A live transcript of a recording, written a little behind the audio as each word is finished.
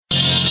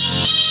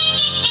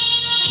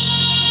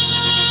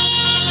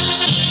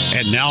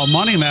And now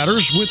Money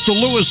Matters with the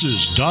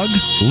Lewises, Doug,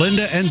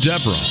 Linda, and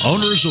Deborah,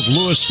 owners of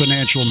Lewis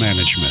Financial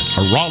Management,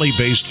 a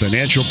Raleigh-based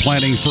financial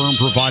planning firm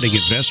providing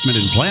investment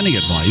and planning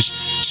advice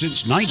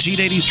since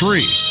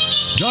 1983.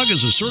 Doug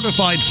is a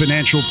certified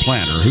financial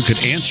planner who can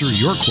answer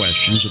your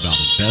questions about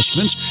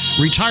investments,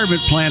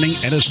 retirement planning,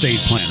 and estate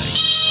planning.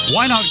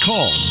 Why not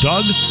call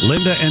Doug,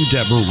 Linda, and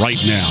Deborah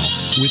right now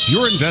with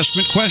your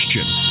investment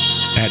question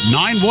at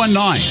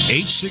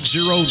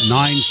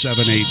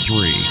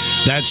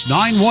 919-860-9783. That's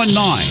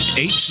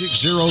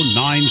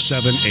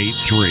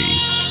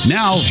 919-860-9783.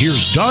 Now,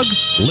 here's Doug,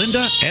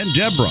 Linda, and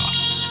Deborah.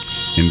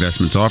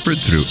 Investments offered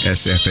through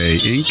SFA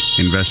Inc.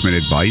 Investment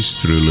advice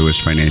through Lewis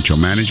Financial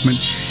Management.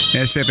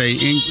 SFA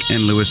Inc.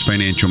 and Lewis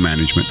Financial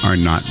Management are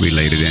not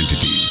related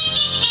entities.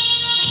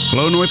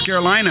 Hello, North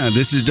Carolina.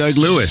 This is Doug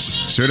Lewis,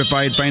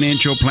 certified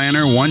financial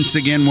planner, once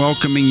again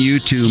welcoming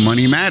you to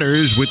Money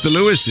Matters with the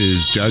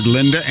Lewises, Doug,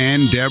 Linda,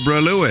 and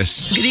Deborah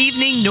Lewis. Good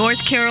evening,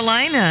 North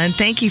Carolina, and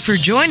thank you for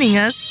joining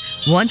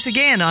us once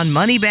again on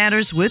Money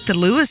Matters with the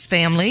Lewis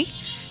family.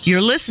 You're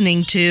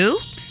listening to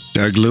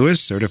Doug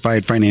Lewis,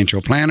 certified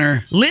financial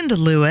planner. Linda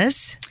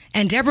Lewis.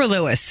 And Deborah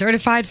Lewis,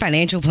 certified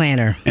financial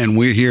planner. And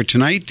we're here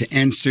tonight to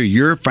answer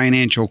your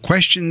financial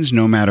questions,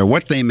 no matter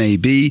what they may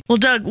be. Well,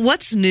 Doug,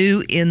 what's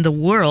new in the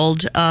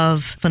world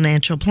of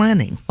financial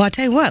planning? Well, I'll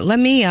tell you what, let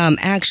me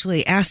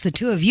actually ask the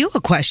two of you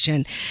a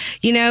question.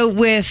 You know,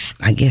 with,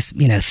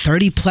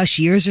 30 plus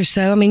years or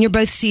so, you're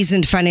both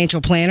seasoned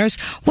financial planners.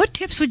 What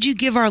tips would you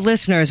give our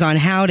listeners on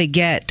how to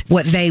get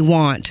what they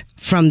want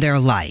from their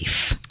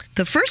life?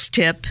 The first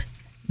tip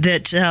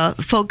that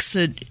folks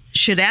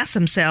should ask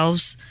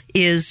themselves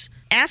is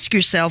ask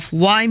yourself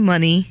why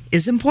money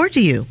is important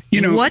to you.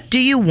 What do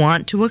you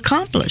want to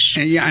accomplish?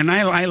 And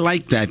I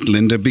like that,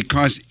 Linda,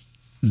 because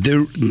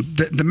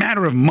the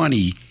matter of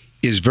money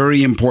is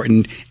very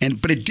important,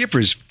 but it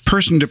differs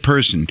person to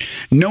person.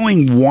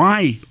 Knowing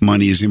why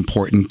money is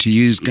important to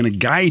you is going to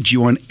guide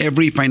you on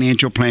every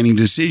financial planning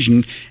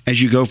decision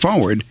as you go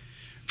forward.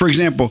 For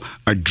example,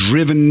 a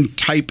driven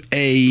type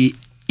A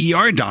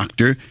ER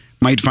doctor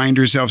might find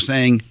herself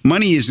saying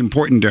money is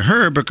important to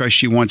her because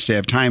she wants to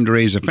have time to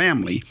raise a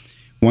family.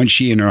 Once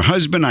she and her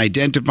husband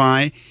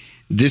identify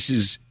this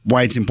is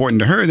why it's important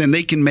to her, then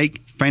they can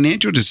make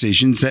financial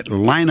decisions that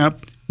line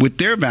up with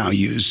their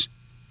values.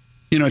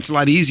 It's a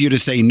lot easier to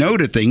say no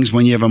to things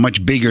when you have a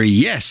much bigger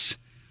yes.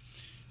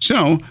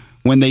 So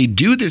when they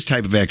do this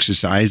type of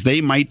exercise,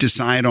 they might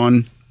decide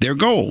on their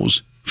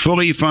goals,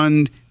 fully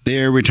fund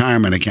their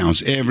retirement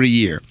accounts every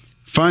year,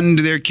 fund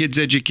their kids'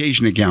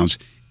 education accounts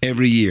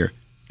every year,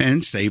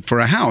 and save for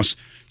a house.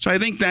 So I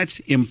think that's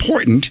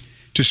important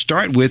to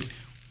start with.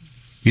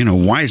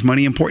 Why is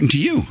money important to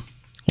you?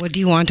 What do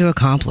you want to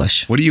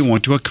accomplish? What do you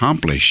want to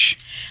accomplish?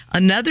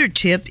 Another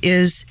tip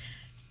is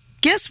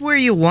guess where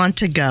you want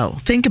to go.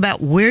 Think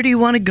about where do you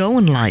want to go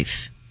in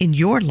life, in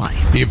your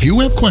life. If you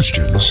have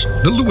questions,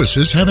 the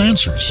Lewises have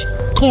answers.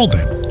 Call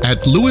them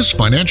at Lewis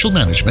Financial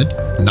Management,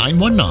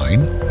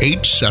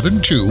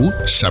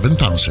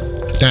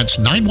 919-872-7000. That's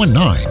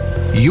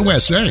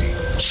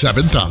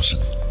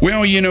 919-USA-7000.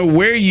 Well,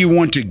 where you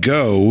want to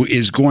go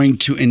is going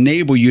to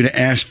enable you to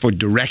ask for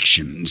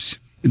directions.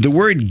 The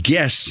word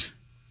guess,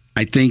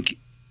 I think,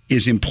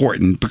 is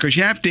important because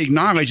you have to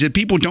acknowledge that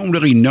people don't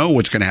really know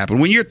what's going to happen.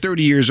 When you're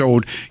 30 years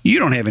old, you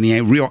don't have any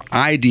real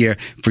idea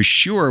for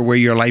sure where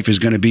your life is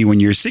going to be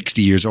when you're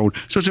 60 years old.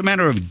 So it's a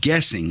matter of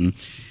guessing,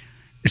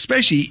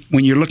 especially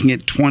when you're looking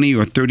at 20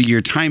 or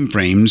 30-year time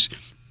frames,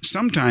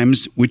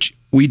 sometimes, which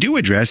we do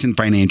address in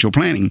financial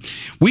planning.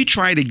 We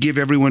try to give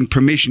everyone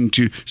permission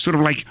to sort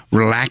of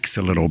relax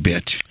a little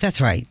bit.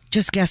 That's right.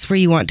 Just guess where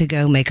you want to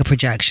go, make a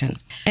projection.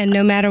 And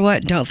no matter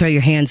what, don't throw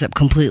your hands up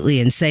completely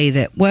and say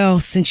that, well,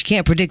 since you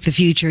can't predict the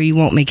future, you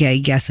won't make a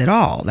guess at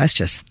all.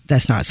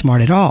 That's not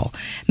smart at all.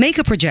 Make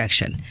a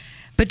projection,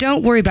 but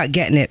don't worry about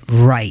getting it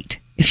right.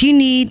 If you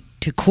need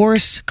to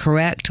course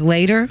correct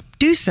later,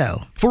 do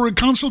so. For a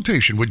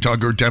consultation with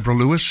Doug or Deborah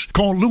Lewis,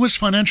 call Lewis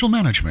Financial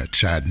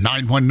Management at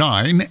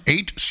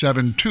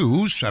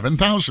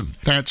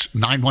 919-872-7000. That's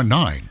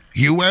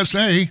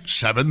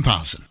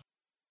 919-USA-7000.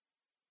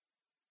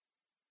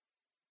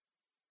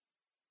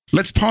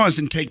 Let's pause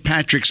and take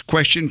Patrick's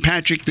question.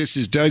 Patrick, this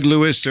is Doug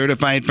Lewis,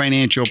 certified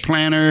financial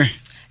planner.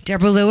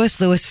 Deborah Lewis,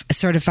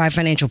 certified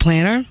financial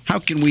planner. How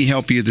can we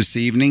help you this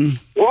evening?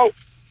 Well,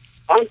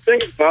 I'm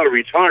thinking about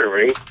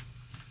retiring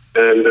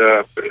and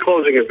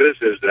closing a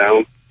business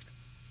down.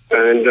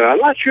 And I'm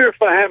not sure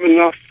if I have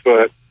enough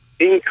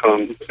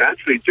income to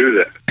actually do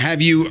that.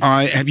 Have you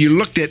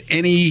looked at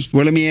any,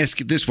 well, let me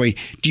ask it this way.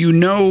 Do you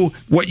know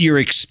what your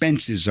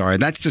expenses are?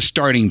 That's the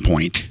starting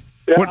point.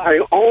 Yeah, I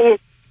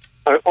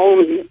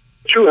own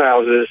 2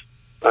 houses.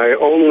 I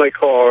own my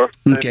car.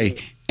 Okay.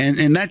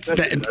 And that's a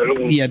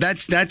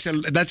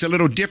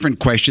little different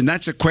question.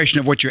 That's a question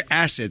of what your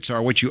assets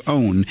are, what you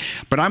own.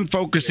 But I'm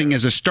focusing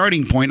as a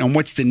starting point on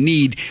what's the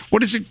need.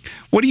 What is it?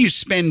 What do you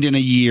spend in a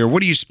year?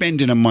 What do you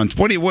spend in a month?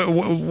 What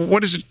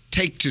does it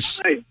take to?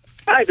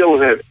 I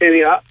don't have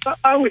any.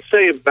 I would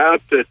say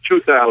about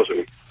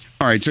 2,000.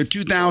 All right, so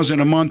 $2,000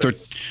 a month,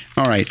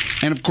 all right,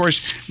 and of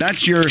course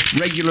that's your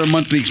regular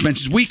monthly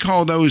expenses. We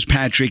call those,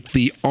 Patrick,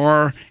 the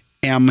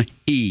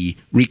RME,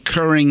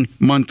 recurring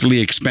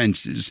monthly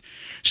expenses.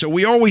 So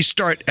we always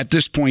start at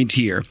this point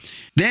here.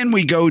 Then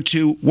we go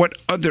to what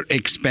other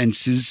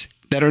expenses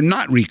that are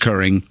not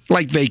recurring,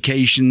 like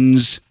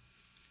vacations,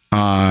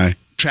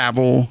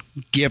 travel,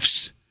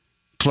 gifts,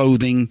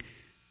 clothing.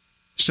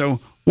 So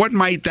what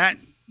might that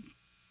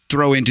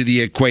throw into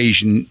the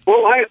equation? Well,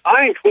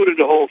 I included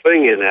the whole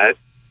thing in that.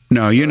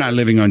 No, you're not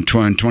living on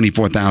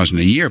 $24,000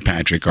 a year,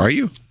 Patrick, are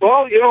you?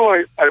 Well,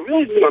 I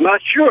really, I'm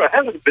not sure. I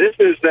have a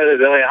business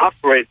that I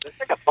operate. It's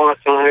like a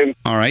part-time.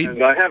 All right.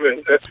 And I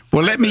haven't.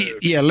 Well, let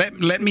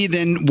me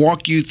then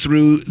walk you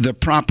through the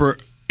proper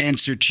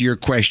answer to your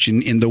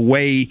question in the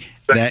way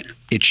that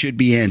it should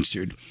be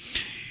answered.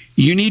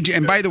 You need to,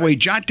 and by the way,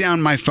 jot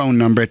down my phone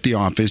number at the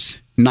office,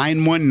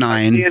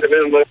 919.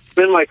 I'm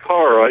in my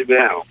car right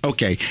now.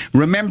 Okay.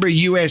 Remember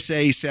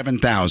USA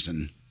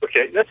 7000.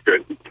 Okay, that's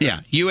good. Yeah,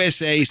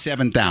 USA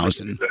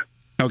 7000.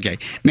 Okay.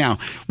 Now,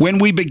 when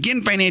we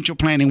begin financial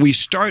planning, we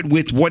start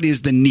with what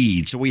is the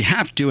need. So we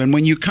have to, and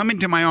when you come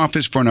into my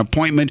office for an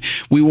appointment,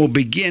 we will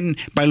begin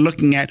by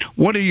looking at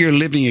what are your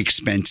living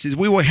expenses.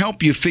 We will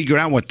help you figure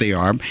out what they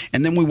are,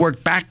 and then we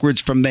work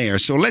backwards from there.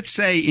 So let's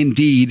say,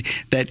 indeed,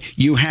 that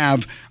you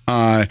have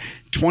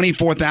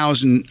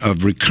 $24,000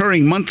 of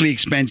recurring monthly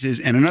expenses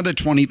and another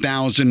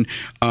 $20,000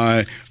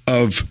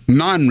 of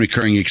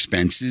non-recurring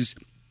expenses.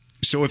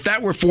 So if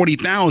that were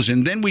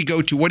 $40,000, then we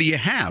go to what do you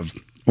have?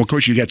 Well, of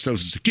course, you got Social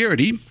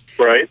Security.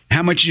 Right.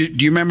 How much? Do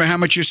you remember how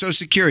much your Social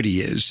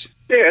Security is?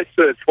 Yeah, it's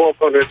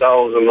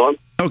 $1,200 a month.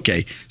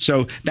 Okay,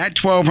 so that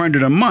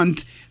 $1,200 a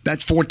month,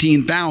 that's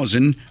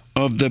 $14,000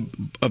 of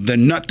the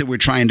nut that we're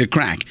trying to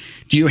crack.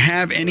 Do you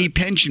have any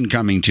pension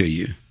coming to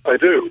you? I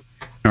do.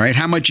 All right.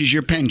 How much is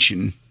your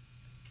pension?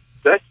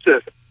 That's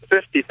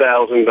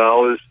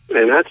 $50,000,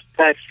 and that's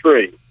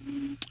tax-free.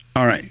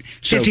 All right.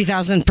 So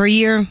 $50,000 per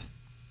year.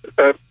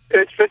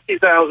 It's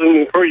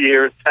 $50,000 per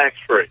year,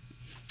 tax-free.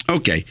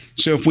 Okay,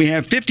 so if we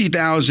have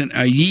 $50,000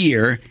 a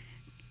year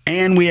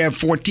and we have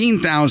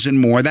 $14,000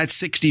 more, that's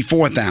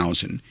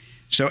 $64,000.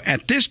 So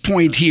at this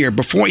point here,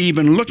 before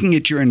even looking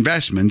at your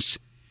investments,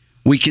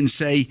 we can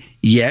say,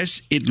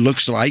 yes, it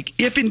looks like,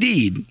 if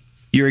indeed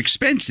your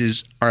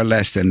expenses are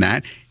less than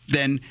that,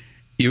 then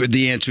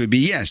the answer would be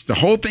yes. The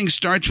whole thing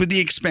starts with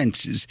the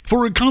expenses.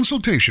 For a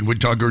consultation with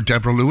Doug or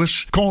Deborah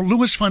Lewis, call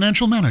Lewis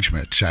Financial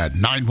Management at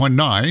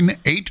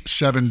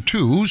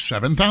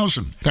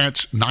 919-872-7000.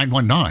 That's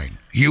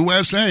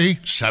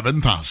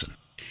 919-USA-7000.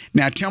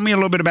 Now, tell me a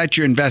little bit about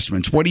your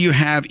investments. What do you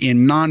have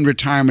in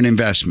non-retirement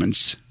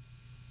investments?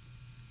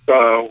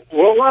 Well,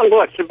 not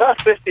much. About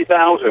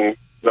 $50,000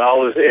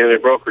 in a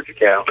brokerage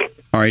account.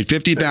 All right,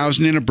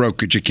 $50,000 in a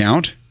brokerage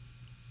account.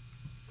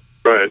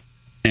 Right.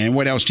 And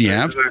what else do you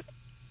have?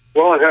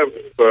 Well, I have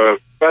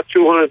about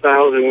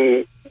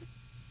 $200,000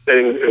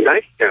 in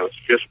bank accounts,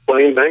 just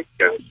plain bank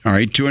accounts. All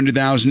right,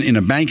 $200,000 in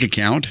a bank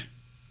account.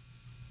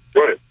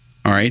 Right.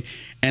 All right,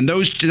 and that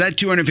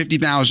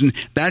 $250,000,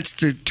 that's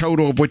the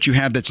total of what you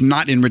have that's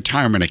not in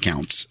retirement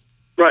accounts.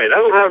 Right.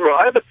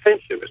 I have a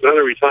pension. It's not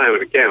a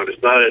retirement account.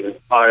 It's not an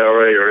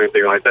IRA or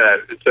anything like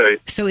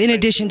that. So in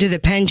addition to the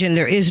pension,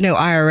 there is no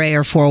IRA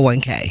or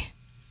 401k.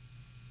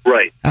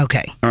 Right.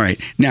 Okay. All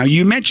right. Now,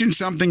 you mentioned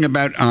something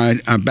about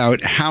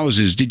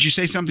houses. Did you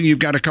say something? You've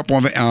got a couple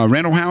of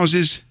rental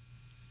houses?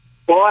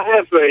 Well, I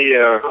have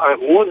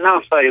one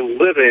house I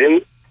live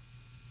in,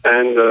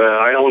 and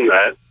I own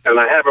that. And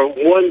I have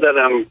one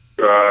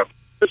that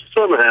this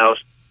summer house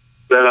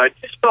that I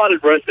just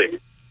started renting.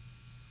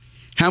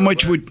 How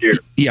much would?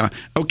 Yeah.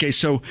 Okay.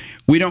 So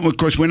we don't. Of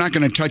course, we're not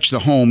going to touch the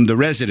home, the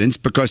residence,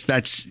 because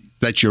that's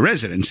your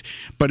residence.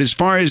 But as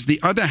far as the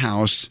other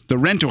house, the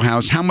rental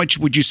house, how much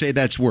would you say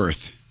that's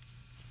worth?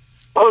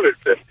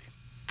 $150.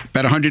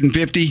 About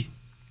 $150.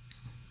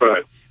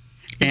 Right.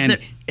 And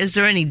is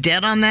there any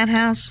debt on that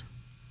house?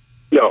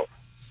 No.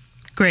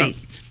 Great.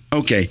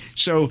 Okay.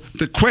 So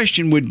the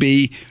question would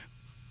be,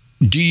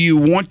 do you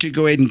want to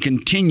go ahead and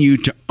continue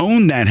to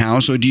own that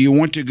house, or do you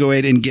want to go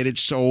ahead and get it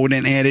sold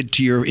and add it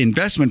to your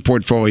investment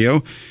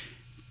portfolio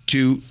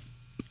to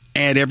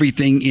add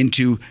everything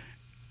into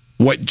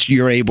what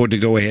you're able to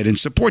go ahead and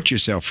support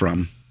yourself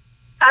from?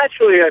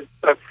 Actually, I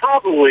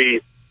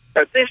probably,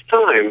 at this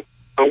time,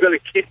 I'm going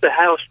to keep the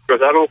house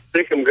because I don't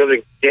think I'm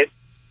going to get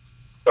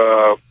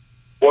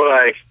what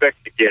I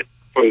expect to get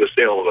from the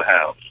sale of the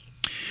house.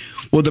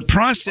 Well, the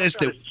process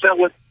that...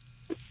 Sell it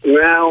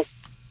now.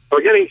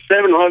 I'm getting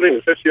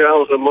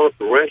 $750 a month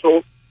for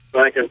rental,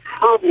 and I can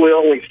probably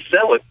only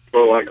sell it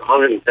for like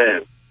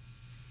 $110.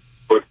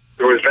 But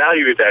it was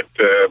valued at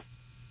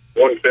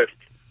 $150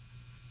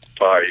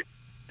 by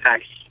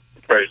tax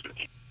appraisers.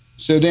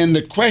 So then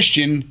the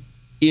question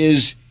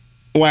is,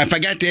 well, I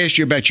forgot to ask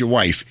you about your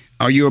wife.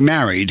 Are you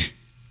married?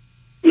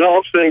 No,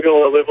 I'm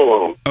single. I live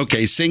alone.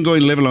 Okay, single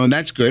and live alone.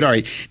 That's good. All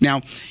right.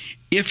 Now,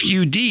 if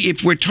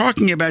we're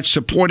talking about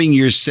supporting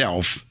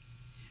yourself,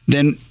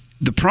 then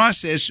the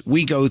process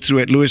we go through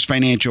at Lewis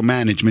Financial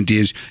Management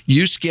is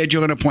you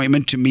schedule an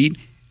appointment to meet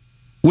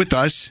with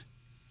us,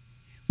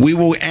 we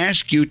will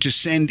ask you to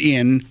send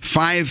in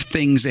 5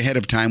 things ahead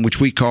of time, which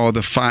we call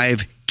the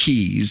 5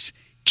 keys.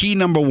 Key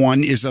number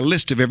 1 is a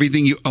list of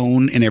everything you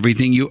own and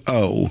everything you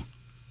owe.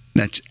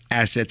 That's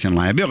assets and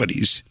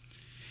liabilities.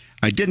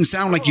 It didn't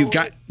sound like you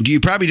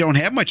probably don't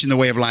have much in the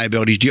way of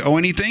liabilities. Do you owe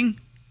anything?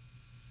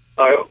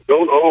 I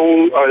don't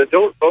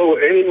owe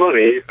any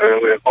money.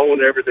 I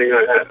own everything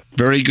I have.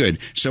 Very good.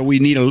 So we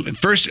need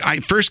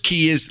first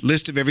key is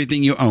list of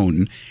everything you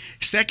own.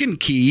 Second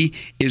key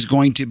is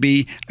going to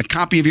be a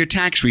copy of your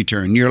tax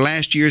return, your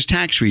last year's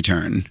tax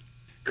return.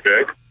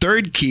 Okay.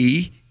 Third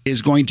key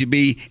is going to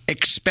be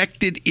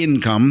expected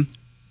income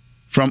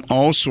from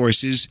all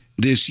sources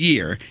this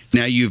year.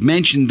 Now you've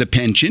mentioned the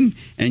pension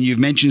and you've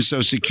mentioned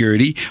Social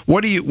Security.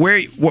 Where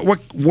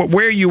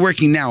are you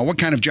working now? What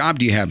kind of job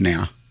do you have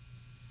now?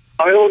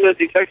 I own a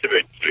detective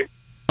agency.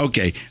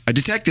 Okay, a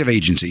detective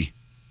agency.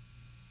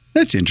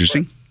 That's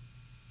interesting.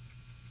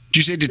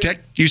 Did you say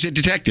You said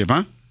detective,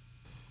 huh?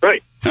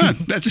 Right. Huh,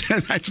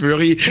 that's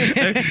really.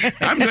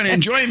 I'm going to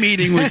enjoy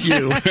meeting with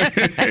you.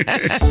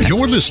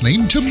 You're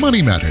listening to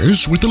Money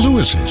Matters with the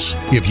Lewises.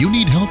 If you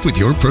need help with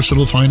your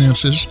personal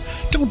finances,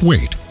 don't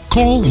wait.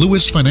 Call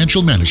Lewis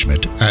Financial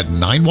Management at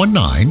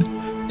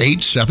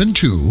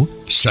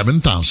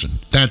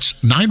 919-872-7000.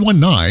 That's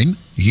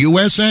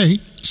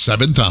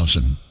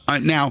 919-USA-7000.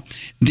 Now,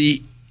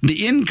 the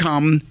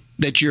income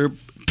that you're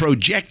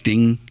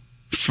projecting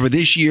for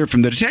this year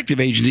from the detective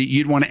agency,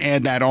 you'd want to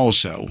add that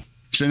also.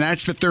 So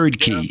that's the third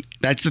key. Yeah.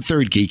 That's the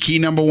third key. Key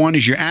number 1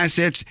 is your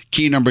assets.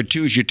 Key number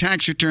 2 is your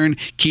tax return.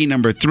 Key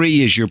number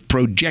 3 is your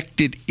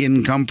projected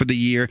income for the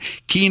year.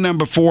 Key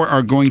number 4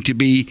 are going to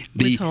be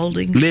the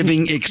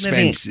living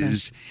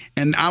expenses.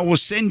 And I will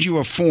send you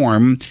a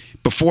form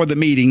before the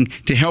meeting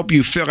to help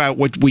you fill out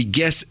what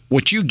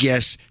you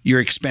guess your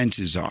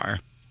expenses are.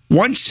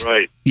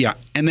 Right. Yeah.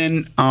 And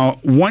then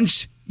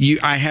once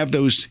I have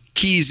those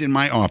keys in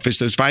my office,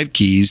 those 5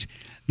 keys,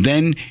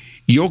 then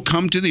you'll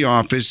come to the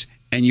office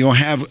and you'll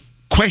have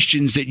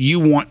questions that you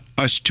want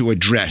us to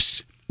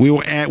address. We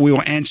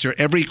will answer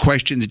every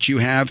question that you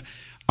have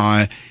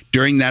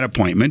during that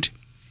appointment.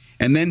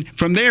 And then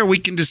from there, we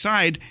can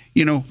decide,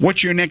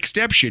 what your next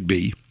step should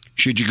be.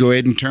 Should you go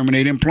ahead and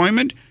terminate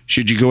employment?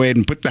 Should you go ahead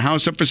and put the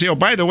house up for sale?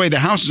 By the way, the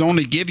house is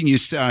only giving you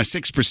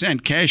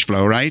 6% cash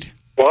flow, right?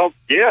 Well,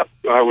 yeah,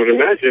 I would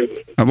imagine.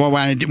 Well,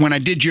 when I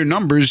did your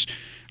numbers,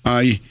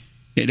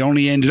 it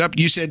only ended up,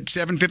 you said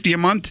 $750 a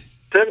month?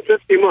 $750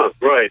 a month,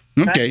 right.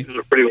 Okay. Taxes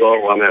are pretty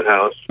low on that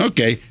house.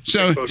 Okay,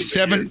 so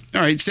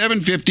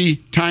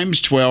 $750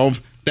 times 12,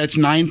 that's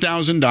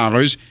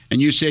 $9,000,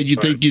 and you said you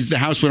think the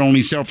house would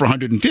only sell for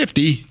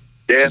 $150.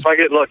 Yeah, if I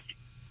get lucky.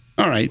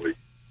 All right.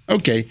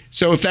 Okay,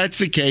 so if that's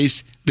the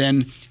case,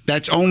 then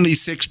that's only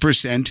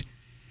 6%.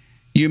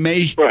 You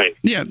may,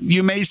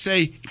 you may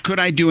say, could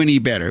I do any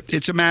better?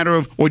 It's a matter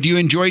of, or do you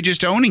enjoy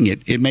just owning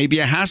it? It may be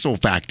a hassle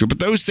factor, but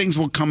those things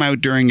will come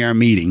out during our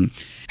meeting.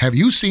 Have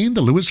you seen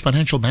the Lewis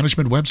Financial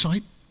Management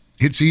website?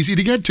 It's easy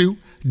to get to,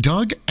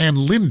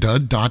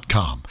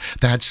 DougAndLinda.com.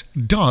 That's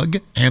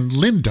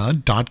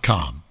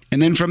DougAndLinda.com.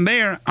 And then from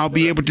there, I'll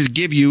be able to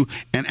give you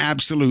an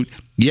absolute,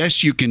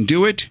 yes, you can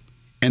do it.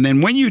 And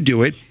then when you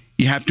do it,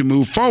 you have to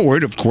move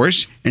forward, of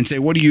course, and say,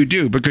 what do you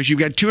do? Because you've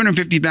got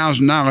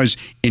 $250,000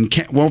 in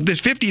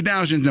there's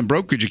 $50,000 in the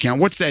brokerage account.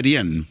 What's that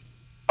in?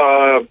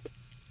 A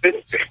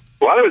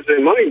lot of it's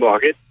in money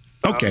market.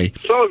 Okay.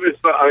 Some of it's,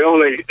 I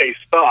own a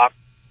stock,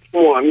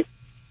 one,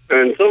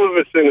 and some of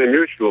it's in a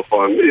mutual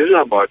fund. It's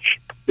not much,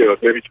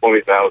 maybe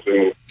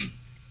 $20,000.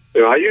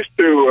 I used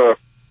to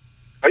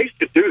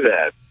do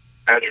that,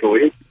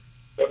 actually.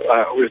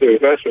 I was an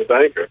investment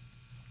banker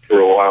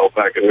for a while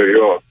back in New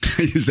York.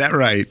 Is that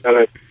right?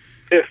 And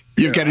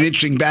You've got an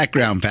interesting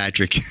background,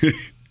 Patrick.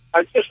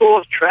 I just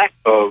lost track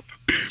of,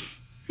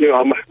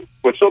 I'm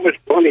with so much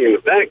money in the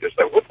bank. It's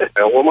like, what the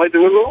hell am I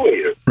doing wrong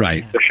here?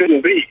 Right. There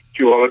shouldn't be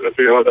 $200,000 or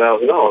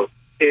 $300,000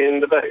 in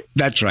the bank.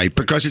 That's right,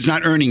 because it's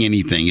not earning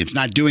anything. It's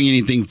not doing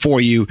anything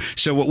for you.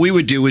 So what we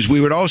would do is we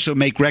would also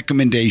make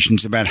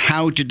recommendations about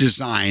how to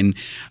design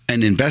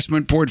an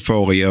investment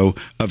portfolio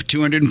of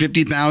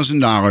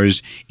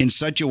 $250,000 in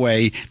such a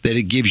way that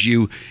it gives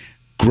you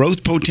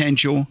growth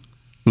potential,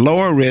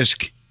 lower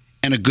risk,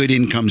 and a good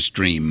income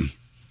stream.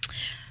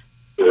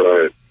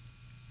 Right.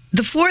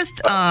 The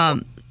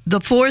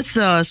fourth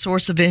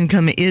source of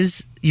income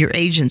is your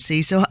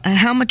agency. So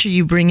how much are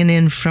you bringing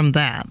in from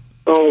that?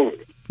 Oh,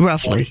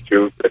 roughly.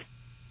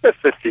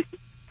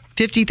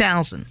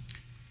 $50,000.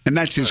 And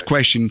that's his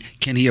question.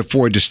 Can he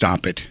afford to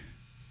stop it?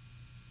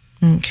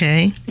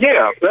 Okay.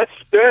 Yeah, that's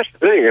the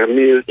thing. I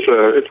mean,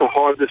 it's a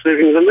hard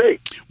decision to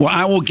make. Well,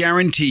 I will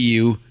guarantee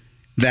you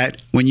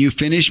that when you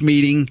finish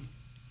meeting,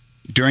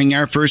 during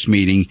our first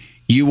meeting,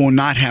 you will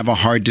not have a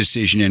hard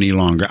decision any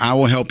longer. I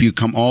will help you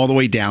come all the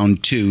way down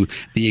to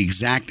the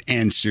exact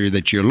answer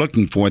that you're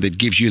looking for that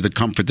gives you the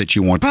comfort that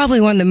you want.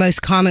 Probably one of the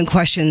most common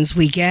questions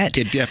we get.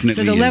 It definitely is.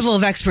 So the level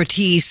of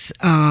expertise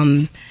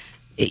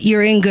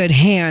you're in good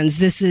hands.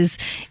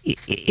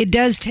 It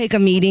does take a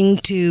meeting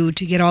to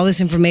get all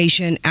this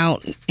information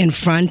out in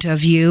front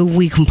of you.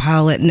 We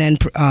compile it and then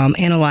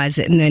analyze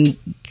it and then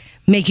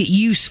make it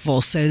useful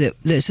so that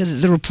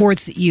the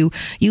reports that you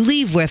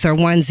leave with are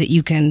ones that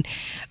you can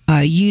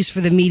use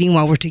for the meeting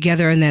while we're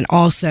together, and then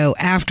also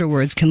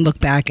afterwards can look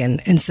back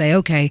and say,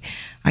 okay,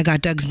 I got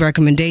Doug's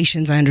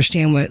recommendations. I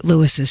understand what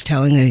Lewis is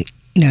advising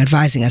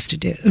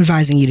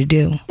you to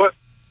do. What?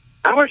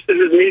 How much does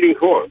this meeting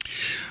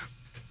cost?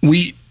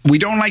 We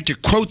don't like to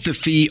quote the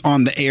fee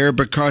on the air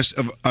because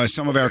of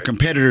some of our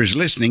competitors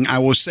listening. I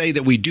will say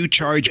that we do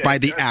charge by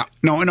the hour.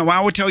 No,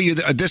 I will tell you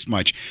this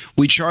much.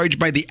 We charge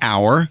by the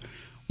hour.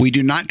 We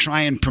do not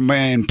try and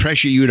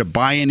pressure you to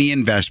buy any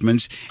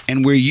investments,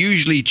 and we're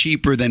usually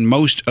cheaper than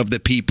most of the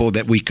people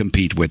that we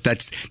compete with.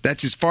 That's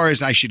as far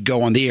as I should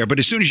go on the air. But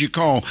as soon as you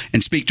call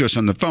and speak to us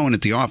on the phone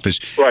at the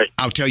office, right,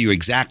 I'll tell you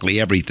exactly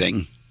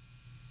everything.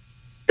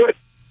 Good.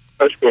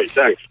 That's great.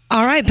 Thanks.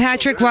 All right,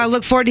 Patrick. Well, I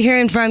look forward to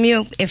hearing from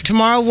you. If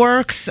tomorrow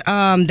works,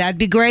 that'd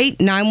be great.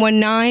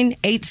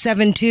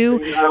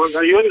 919-872.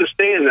 Now you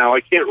understand now.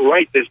 I can't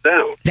write this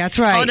down. That's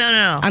right. Oh,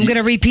 no. I'm going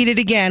to repeat it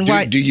again.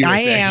 Do you I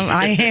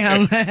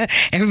am.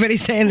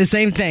 Everybody's saying the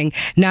same thing.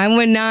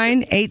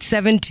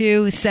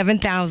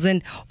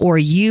 919-872-7000 or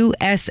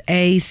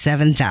USA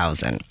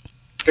 7000.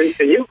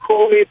 Can you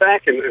call me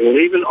back and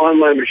leave it on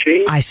my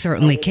machine? I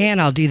certainly can.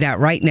 I'll do that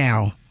right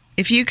now.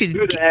 If you could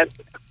do that,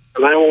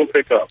 and I won't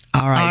pick up.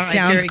 All right,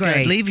 sounds very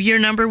great. Good. Leave your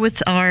number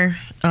with our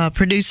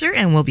producer,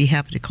 and we'll be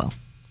happy to call.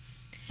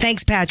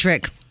 Thanks,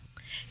 Patrick.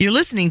 You're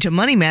listening to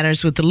Money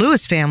Matters with the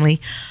Lewis family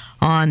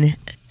on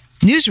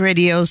News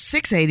Radio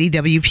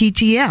 680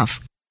 WPTF.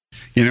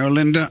 You know,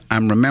 Linda,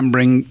 I'm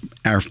remembering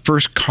our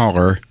first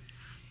caller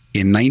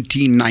in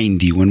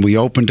 1990 when we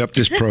opened up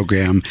this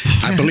program.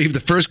 I believe the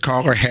first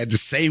caller had the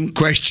same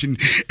question: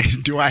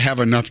 do I have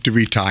enough to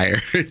retire?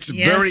 It's a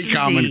very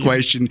common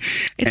question.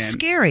 It's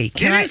scary. It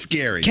is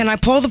scary. Can I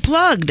pull the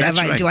plug? That's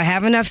right. Do I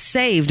have enough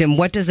saved? And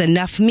what does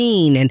enough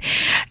mean?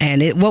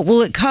 And what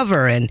will it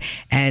cover? And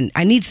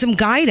I need some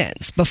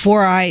guidance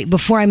before I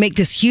make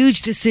this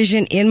huge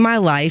decision in my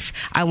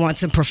life. I want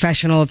some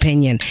professional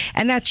opinion,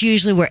 and that's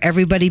usually where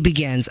everybody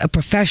begins. A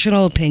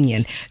professional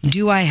opinion.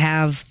 Do I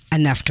have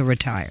enough to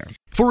retire?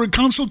 For a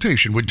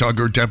consultation with Doug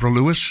or Deborah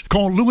Lewis,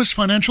 call Lewis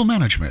Financial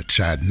Management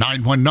at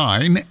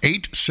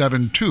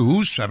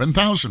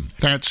 919-872-7000.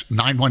 That's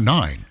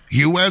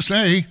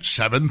 919-USA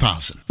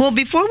 7000. Well,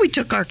 before we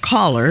took our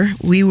caller,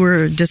 we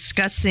were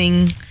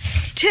discussing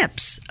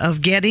tips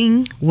of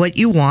getting what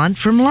you want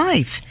from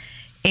life.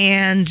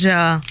 And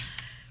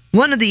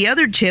one of the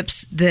other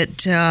tips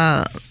that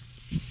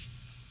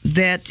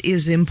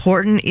is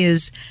important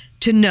is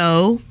to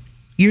know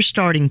your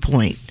starting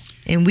point.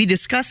 And we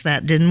discussed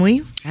that, didn't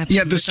we?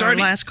 Absolutely. Yeah, our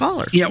last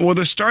caller. Yeah, well,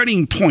 the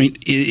starting point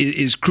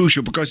is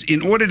crucial because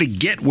in order to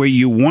get where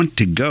you want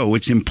to go,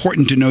 it's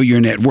important to know your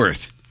net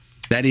worth.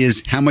 That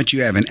is, how much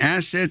you have in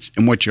assets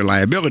and what your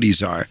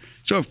liabilities are.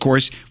 So, of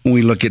course, when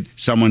we look at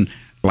someone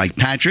like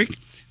Patrick,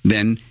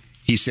 then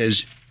he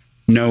says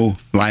no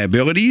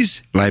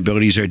liabilities.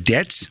 Liabilities are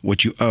debts,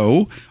 what you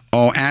owe.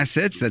 All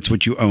assets, that's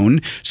what you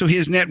own. So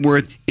his net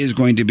worth is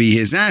going to be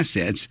his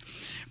assets.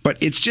 But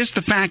it's just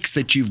the facts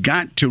that you've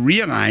got to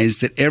realize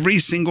that every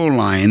single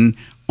line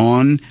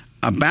on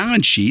a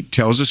balance sheet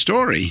tells a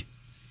story.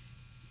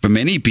 For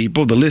many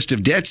people, the list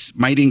of debts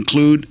might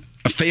include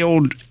a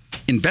failed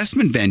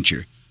investment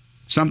venture.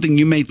 Something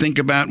you may think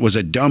about was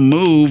a dumb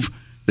move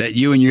that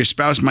you and your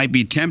spouse might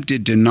be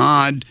tempted to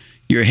nod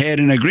your head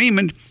in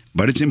agreement,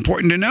 but it's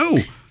important to know.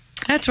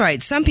 That's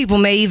right. Some people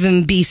may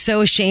even be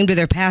so ashamed of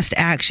their past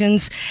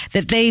actions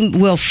that they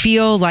will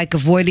feel like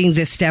avoiding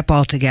this step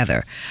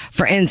altogether.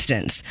 For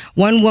instance,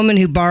 one woman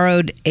who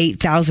borrowed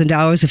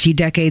 $8,000 a few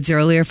decades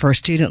earlier for a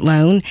student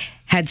loan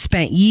had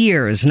spent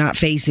years not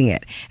facing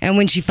it. And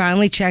when she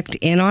finally checked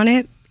in on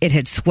it, it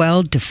had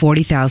swelled to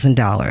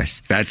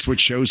 $40,000. That's what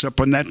shows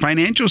up on that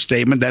financial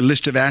statement, that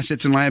list of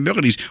assets and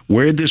liabilities.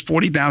 Where did this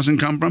 $40,000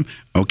 come from?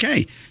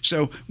 Okay,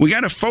 so we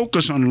got to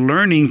focus on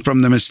learning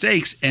from the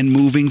mistakes and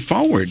moving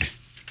forward.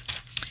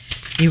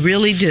 You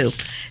really do.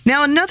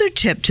 Now, another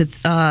tip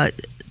to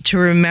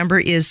remember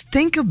is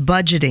think of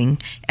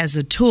budgeting as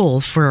a tool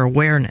for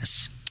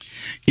awareness.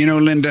 You know,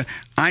 Linda,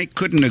 I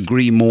couldn't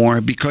agree more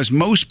because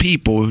most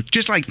people,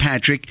 just like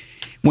Patrick,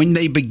 when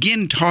they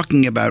begin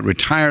talking about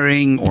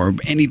retiring or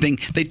anything,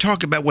 they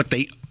talk about what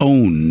they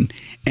own.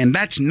 And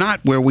that's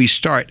not where we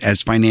start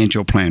as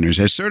financial planners.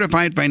 As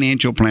certified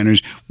financial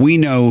planners, we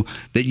know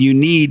that you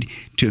need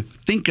to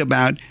think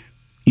about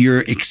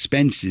your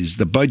expenses,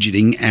 the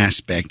budgeting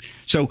aspect.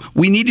 So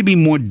we need to be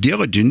more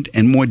diligent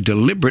and more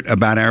deliberate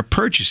about our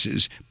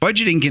purchases.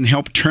 Budgeting can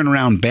help turn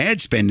around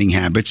bad spending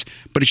habits,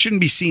 but it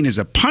shouldn't be seen as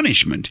a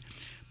punishment.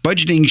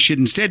 Budgeting should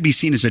instead be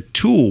seen as a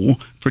tool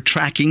for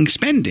tracking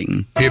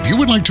spending. If you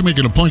would like to make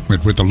an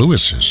appointment with the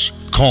Lewises,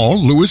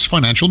 call Lewis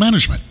Financial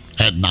Management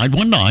at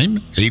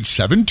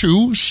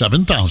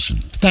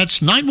 919-872-7000. That's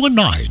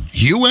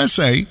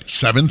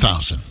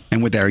 919-USA-7000.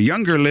 And with our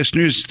younger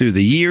listeners through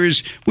the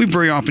years, we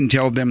very often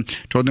told them,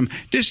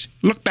 just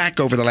look back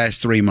over the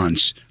last 3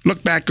 months.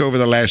 Look back over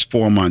the last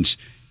 4 months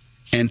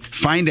and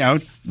find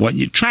out what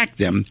you track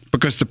them,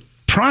 because the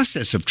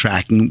process of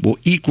tracking will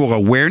equal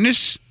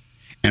awareness,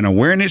 and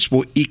awareness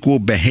will equal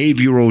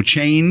behavioral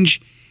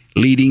change,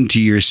 leading to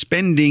your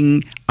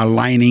spending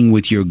aligning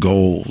with your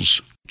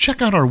goals.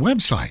 Check out our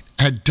website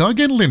at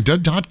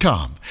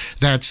DougAndLinda.com.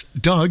 That's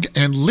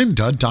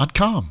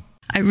DougAndLinda.com.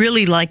 I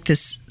really like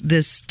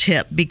this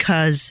tip,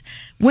 because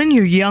when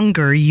you're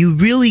younger, you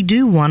really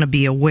do want to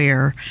be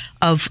aware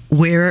of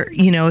where,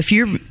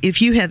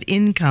 if you have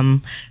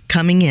income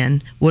coming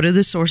in, what are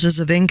the sources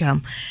of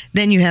income?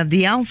 Then you have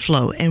the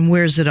outflow, and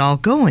where's it all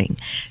going?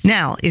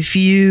 Now, if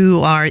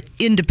you are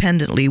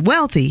independently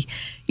wealthy,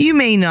 you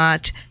may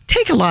not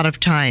take a lot of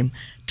time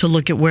to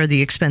look at where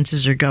the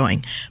expenses are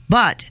going.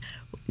 But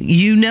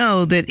you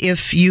know that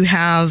if you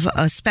have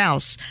a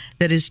spouse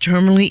that is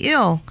terminally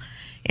ill,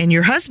 and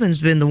your husband's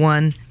been the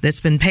one that's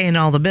been paying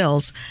all the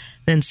bills,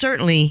 then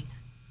certainly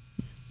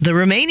the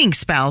remaining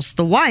spouse,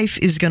 the wife,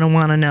 is going to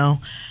want to know,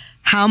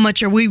 how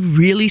much are we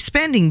really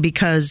spending?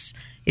 Because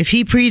if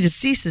he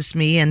predeceases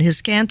me and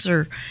his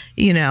cancer,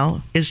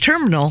 is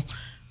terminal,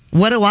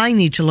 what do I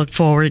need to look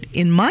forward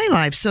in my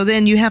life? So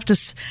then you have to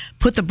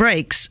put the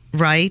brakes,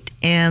 right,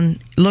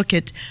 and look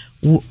at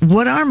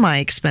what are my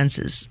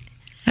expenses.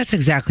 That's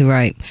exactly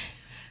right.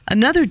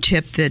 Another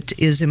tip that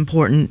is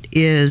important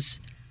is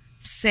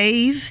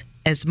save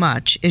as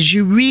much as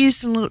you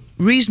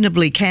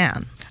reasonably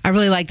can. I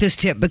really like this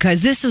tip,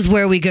 because this is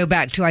where we go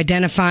back to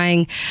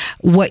identifying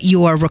what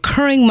your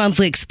recurring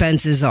monthly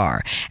expenses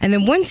are. And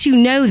then once you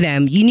know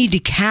them, you need to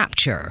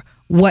capture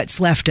what's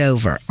left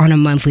over on a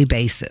monthly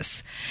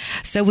basis.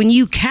 So when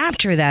you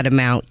capture that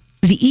amount,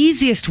 the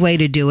easiest way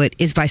to do it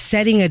is by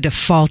setting a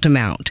default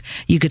amount.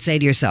 You could say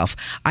to yourself,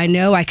 I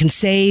know I can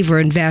save or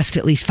invest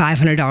at least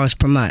 $500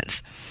 per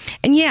month.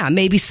 And yeah,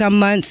 maybe some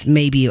months,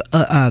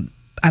 I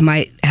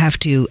might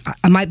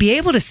be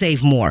able to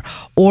save more.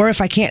 Or if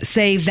I can't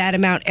save that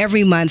amount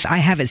every month, I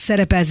have it set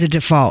up as a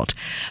default.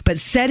 But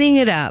setting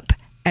it up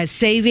as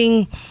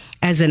saving,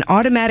 as an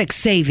automatic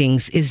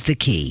savings, is the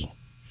key.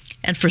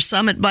 And for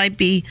some, it might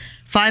be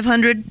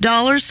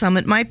 $500. Some,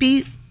 it might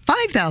be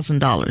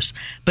 $5,000.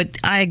 But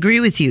I agree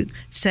with you,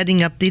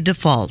 setting up the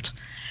default.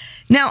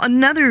 Now,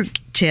 another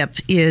tip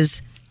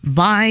is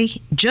buy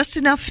just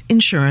enough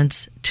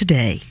insurance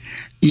today.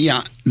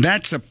 Yeah,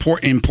 that's an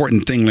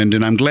important thing, Linda,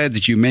 and I'm glad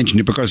that you mentioned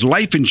it, because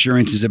life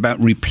insurance is about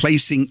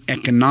replacing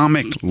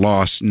economic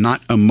loss,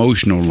 not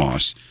emotional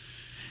loss.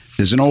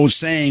 There's an old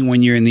saying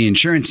when you're in the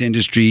insurance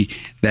industry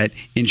that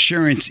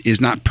insurance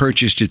is not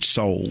purchased, it's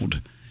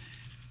sold.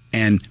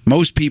 And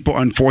most people,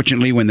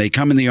 unfortunately, when they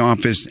come in the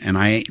office and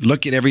I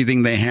look at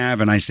everything they have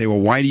and I say,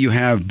 well, why do you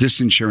have this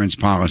insurance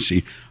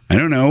policy? I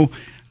don't know.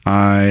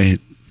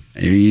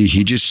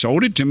 He just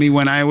sold it to me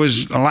when I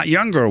was a lot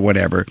younger or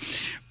whatever.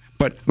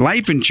 But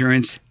life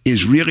insurance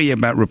is really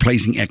about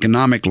replacing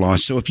economic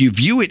loss. So if you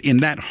view it in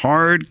that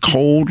hard,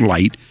 cold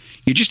light,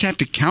 you just have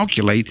to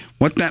calculate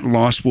what that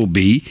loss will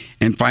be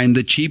and find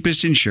the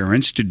cheapest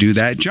insurance to do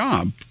that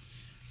job.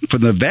 For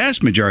the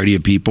vast majority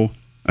of people,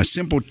 a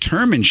simple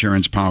term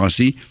insurance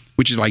policy,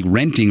 which is like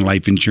renting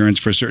life insurance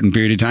for a certain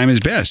period of time,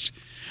 is best.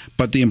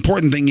 But the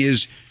important thing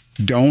is,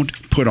 don't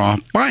put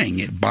off buying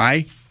it.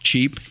 Buy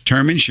cheap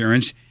term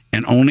insurance,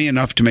 and only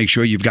enough to make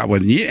sure you've got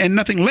what you need and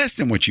nothing less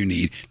than what you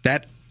need.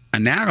 That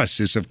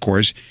analysis, of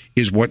course,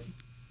 is what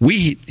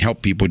we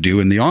help people do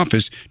in the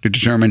office to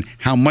determine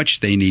how much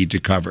they need to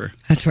cover.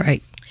 That's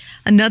right.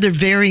 Another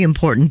very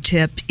important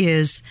tip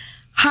is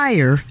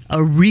hire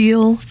a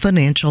real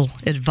financial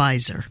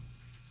advisor.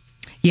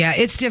 Yeah,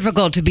 it's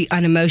difficult to be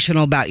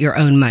unemotional about your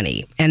own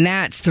money, and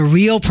that's the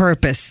real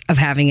purpose of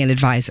having an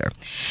advisor.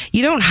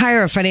 You don't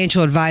hire a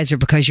financial advisor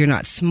because you're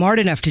not smart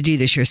enough to do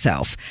this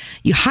yourself.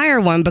 You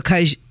hire one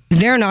because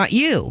they're not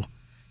you.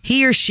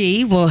 He or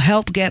she will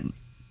help get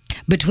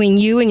between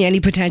you and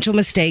any potential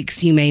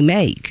mistakes you may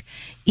make,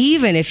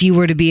 even if you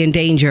were to be in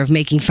danger of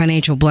making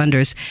financial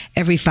blunders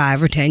every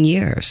 5 or 10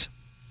 years.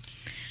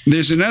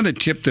 There's another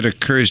tip that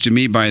occurs to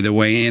me, by the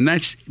way, and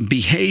that's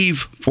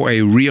behave for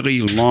a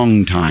really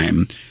long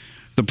time.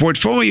 The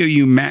portfolio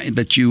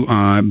that you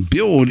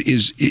build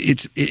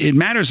it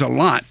matters a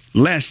lot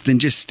less than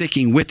just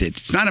sticking with it.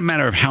 It's not a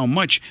matter of how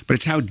much, but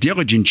it's how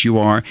diligent you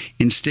are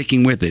in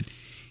sticking with it.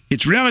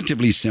 It's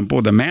relatively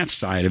simple. The math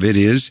side of it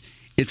is,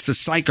 it's the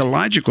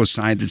psychological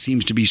side that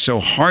seems to be so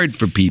hard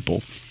for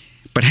people.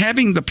 But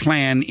having the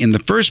plan in the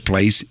first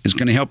place is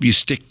going to help you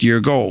stick to your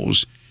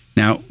goals.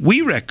 Now,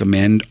 we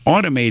recommend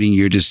automating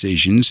your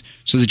decisions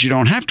so that you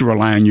don't have to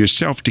rely on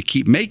yourself to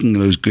keep making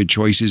those good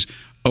choices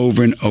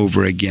over and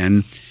over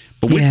again.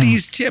 But with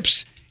these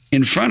tips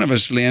in front of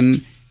us,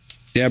 Lynn,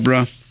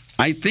 Deborah,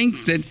 I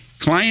think that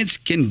clients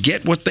can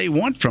get what they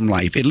want from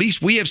life. At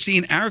least we have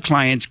seen our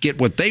clients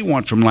get what they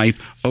want from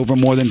life over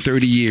more than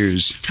 30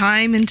 years.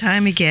 Time and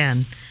time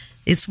again.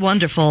 It's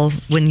wonderful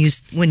when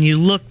you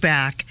look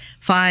back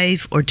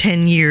 5 or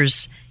 10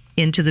 years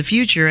into the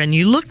future, and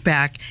you look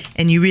back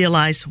and you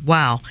realize,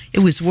 wow, it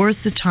was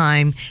worth the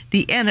time,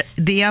 the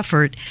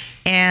effort,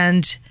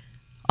 and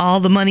all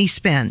the money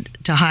spent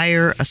to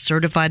hire a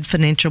certified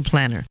financial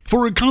planner.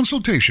 For a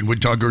consultation with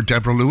Doug or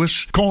Deborah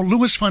Lewis, call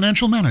Lewis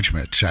Financial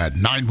Management at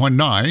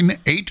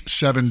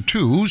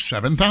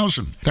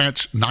 919-872-7000.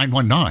 That's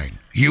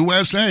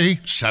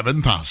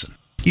 919-USA-7000.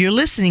 You're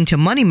listening to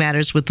Money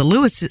Matters with the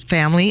Lewis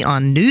family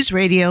on News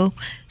Radio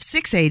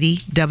 680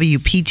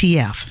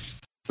 WPTF.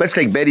 Let's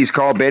take Betty's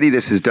call. Betty,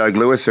 this is Doug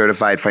Lewis,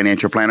 certified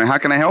financial planner. How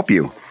can I help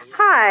you?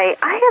 Hi,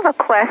 I have a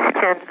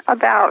question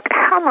about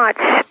how much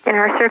in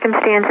our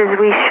circumstances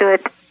we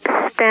should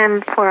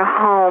spend for a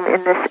home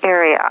in this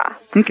area.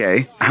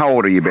 Okay. How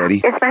old are you,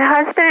 Betty? It's my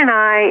husband and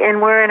I, and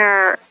we're in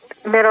our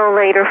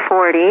later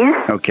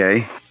 40s.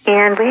 Okay.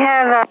 And we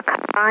have a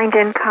combined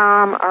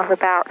income of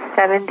about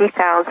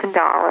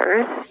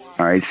 $70,000.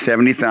 All right,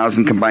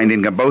 $70,000 combined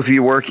income. Both of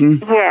you working?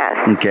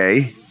 Yes.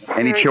 Okay.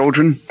 Any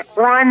children?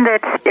 One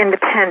that's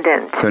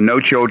independent. So no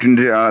children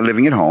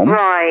living at home?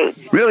 Right.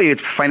 Really,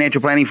 it's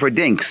financial planning for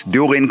dinks.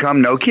 Dual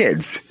income, no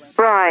kids.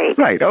 Right.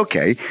 Right,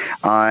 okay.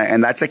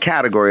 And that's a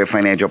category of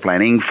financial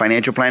planning.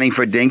 Financial planning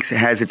for dinks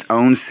has its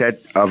own set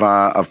of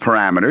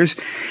parameters.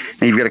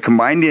 And you've got a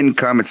combined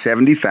income at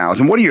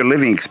 $70,000. What are your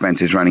living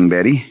expenses running,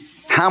 Betty?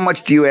 How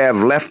much do you have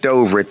left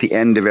over at the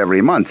end of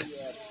every month?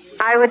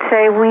 I would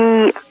say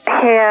we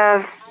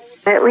have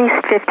at least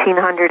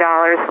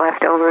 $1,500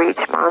 left over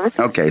each month.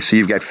 Okay, so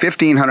you've got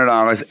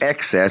 $1,500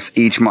 excess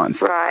each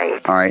month.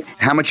 Right. All right.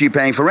 How much are you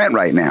paying for rent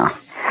right now?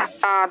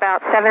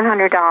 About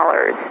 $700.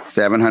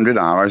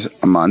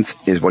 $700 a month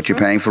is what you're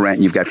paying for rent,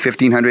 and you've got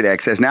 $1,500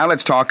 excess. Now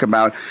let's talk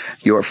about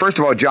your, first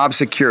of all, job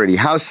security.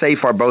 How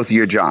safe are both of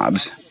your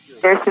jobs?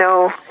 There's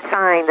no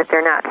sign that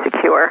they're not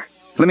secure.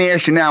 Let me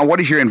ask you now, what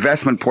does your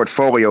investment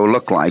portfolio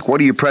look like? What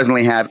do you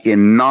presently have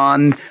in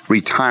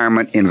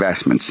non-retirement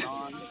investments?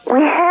 We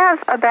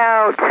have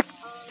about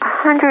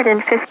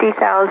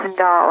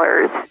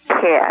 $150,000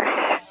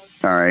 cash.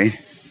 All right.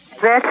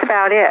 That's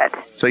about it.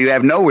 So you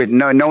have no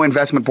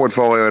investment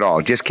portfolio at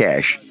all, just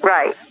cash.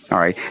 Right. All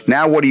right.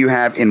 Now what do you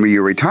have in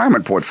your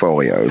retirement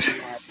portfolios?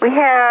 We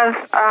have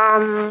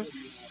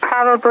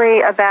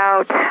probably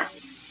about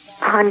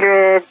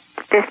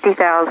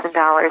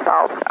 $150,000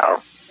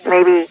 also.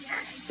 Maybe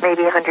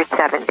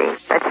 170.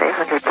 I'd say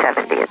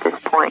 170 at this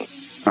point.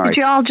 All right. Did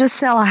you all just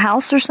sell a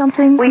house or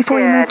something before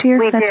you moved here?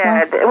 We did.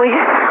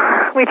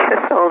 Why? We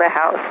just sold a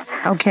house.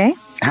 Okay.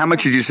 How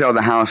much did you sell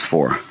the house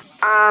for?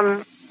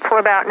 For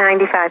about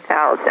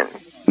 $95,000.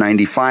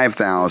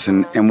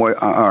 $95,000. And what?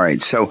 All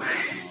right. So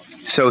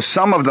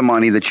some of the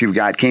money that you've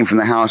got came from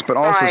the house, but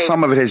also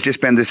some of it has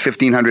just been this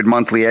 $1,500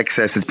 monthly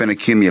excess that's been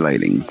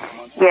accumulating.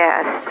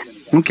 Yes.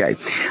 Okay.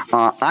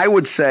 I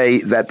would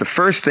say that the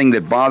first thing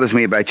that bothers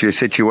me about your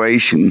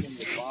situation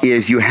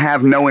is you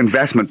have no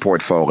investment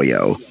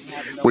portfolio,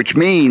 which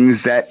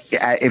means that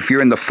if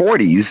you're in the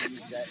 40s,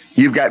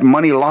 you've got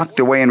money locked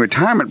away in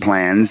retirement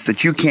plans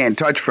that you can't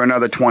touch for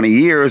another 20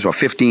 years or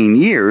 15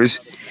 years,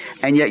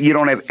 and yet you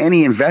don't have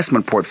any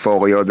investment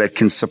portfolio that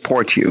can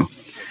support you.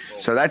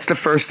 So that's the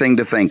first thing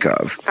to think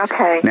of.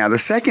 Okay. Now, the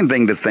second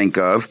thing to think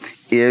of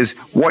is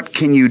what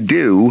can you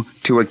do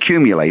to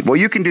accumulate? Well,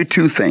 you can do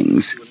two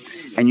things,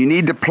 and you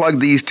need to plug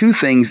these two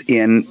things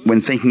in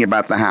when thinking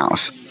about the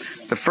house.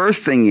 The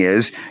first thing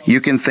is you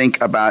can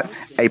think about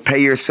a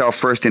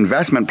pay-yourself-first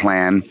investment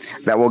plan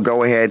that will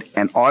go ahead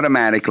and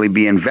automatically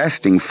be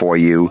investing for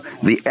you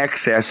the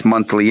excess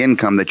monthly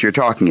income that you're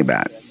talking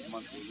about.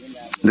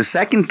 The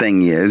second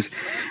thing is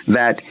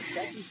that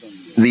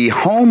the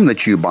home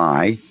that you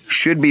buy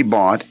should be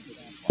bought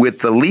with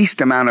the least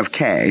amount of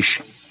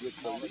cash,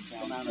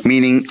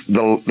 meaning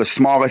the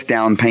smallest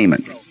down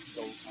payment.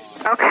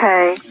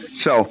 Okay.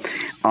 So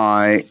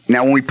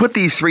now when we put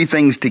these three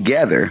things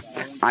together,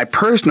 I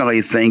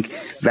personally think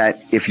that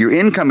if your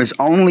income is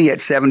only at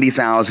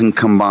 $70,000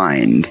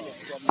 combined,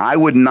 I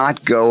would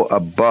not go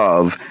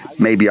above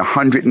maybe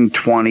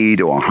 $120,000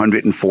 to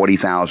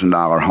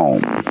 $140,000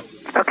 home.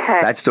 Okay.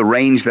 That's the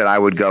range that I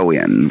would go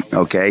in,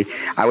 okay?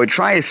 I would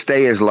try to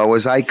stay as low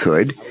as I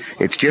could.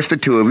 It's just the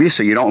two of you,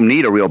 so you don't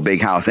need a real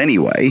big house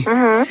anyway.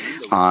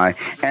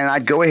 Mm-hmm. And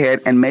I'd go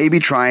ahead and maybe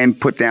try and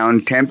put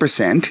down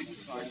 10%.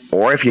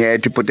 Or if you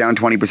had to put down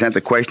 20%,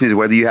 the question is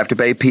whether you have to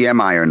pay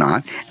PMI or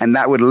not. And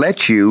that would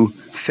let you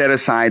set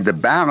aside the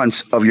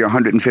balance of your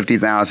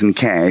 $150,000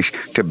 cash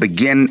to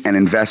begin an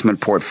investment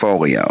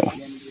portfolio.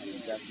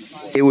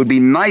 It would be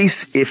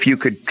nice if you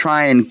could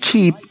try and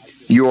keep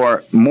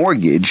your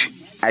mortgage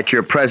at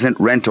your present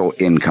rental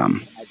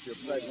income.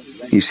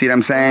 You see what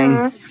I'm saying?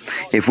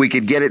 Mm-hmm. If we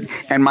could get it.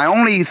 And my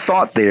only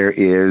thought there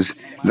is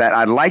that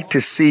I'd like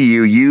to see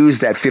you use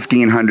that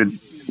 $1,500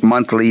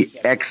 monthly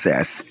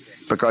excess,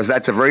 because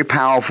that's a very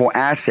powerful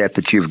asset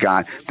that you've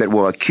got that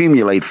will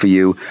accumulate for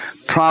you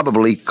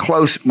probably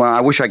close. Well,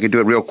 I wish I could do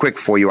it real quick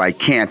for you. I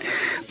can't.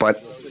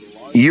 But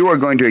you are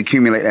going to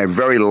accumulate a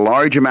very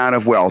large amount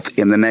of wealth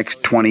in the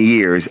next 20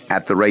 years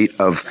at the rate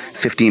of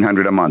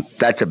 $1,500 a month.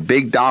 That's a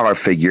big dollar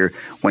figure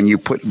when you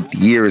put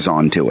years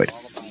onto it.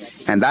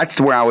 And that's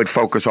where I would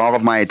focus all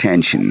of my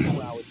attention.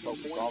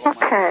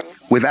 Okay.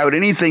 Without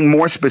anything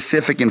more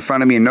specific in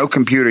front of me and no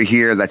computer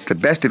here, that's the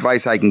best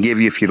advice I can give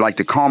you. If you'd like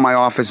to call my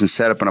office and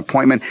set up an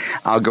appointment,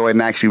 I'll go ahead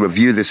and actually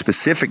review the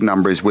specific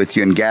numbers with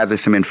you and gather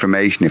some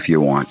information if you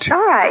want. All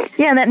right.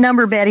 Yeah, that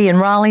number, Betty, in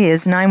Raleigh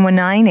is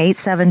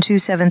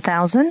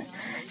 919-872-7000.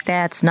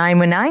 That's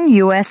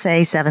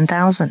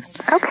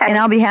 919-USA-7000. Okay. And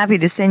I'll be happy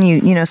to send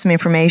you, some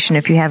information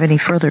if you have any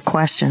further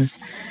questions.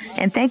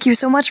 And thank you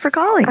so much for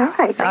calling. All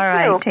right.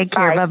 Thank you. Take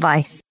care.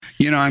 Bye-bye.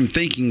 I'm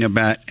thinking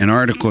about an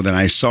article that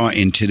I saw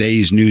in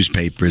today's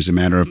newspaper, as a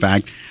matter of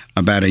fact,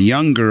 about a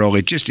young girl.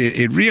 I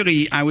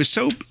was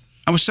so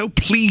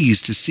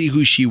pleased to see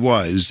who she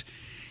was.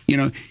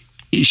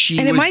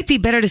 It might be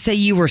better to say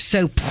you were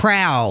so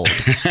proud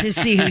to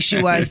see who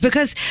she was,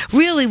 because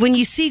really, when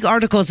you see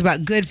articles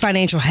about good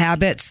financial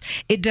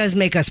habits, it does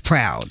make us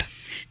proud.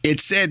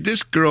 It said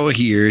this girl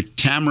here,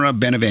 Tamara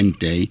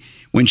Benavente,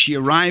 when she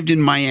arrived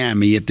in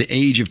Miami at the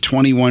age of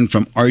 21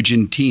 from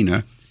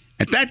Argentina,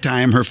 at that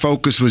time, her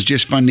focus was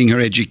just funding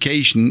her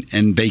education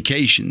and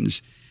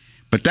vacations.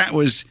 But that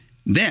was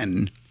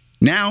then.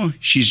 Now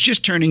she's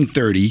just turning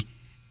 30,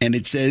 and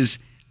it says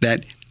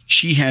that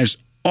she has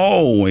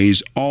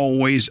always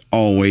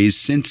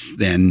since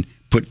then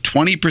put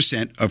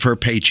 20% of her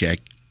paycheck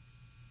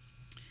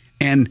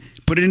and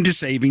put it into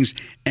savings.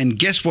 And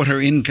guess what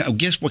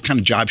kind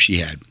of job she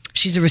had?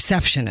 She's a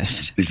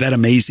receptionist. Is that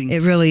amazing?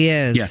 It really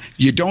is. Yeah.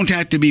 You don't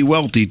have to be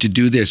wealthy to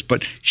do this,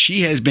 but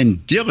she has been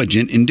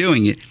diligent in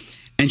doing it.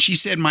 And she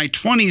said, my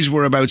 20s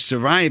were about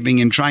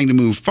surviving and trying to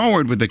move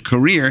forward with a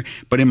career,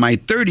 but in my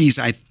 30s,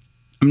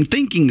 I'm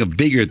thinking of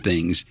bigger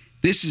things.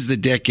 This is the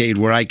decade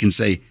where I can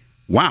say,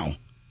 wow,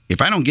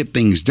 if I don't get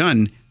things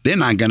done, they're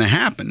not going to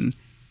happen.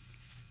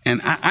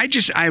 And I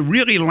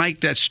really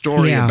like that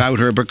story about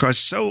her,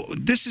 because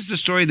this is the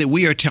story that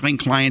we are telling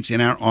clients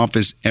in our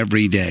office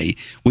every day.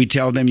 We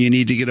tell them you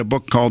need to get a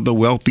book called The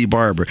Wealthy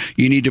Barber.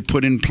 You need to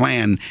put in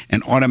plan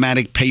an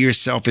automatic pay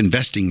yourself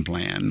investing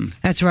plan.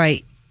 That's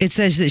right. It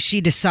says that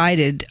she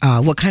decided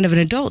what kind of an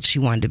adult she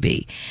wanted to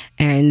be.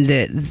 And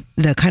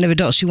the kind of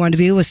adult she wanted to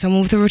be was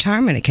someone with a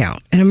retirement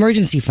account, an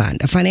emergency fund,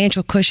 a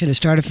financial cushion to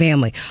start a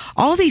family.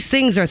 All these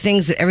things are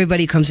things that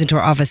everybody comes into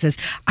our office and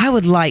says, I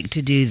would like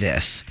to do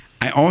this.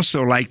 I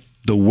also like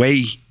the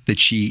way that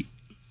she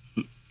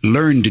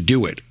learned to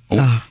do it.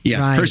 Right.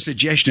 Her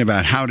suggestion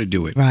about how to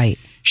do it. Right.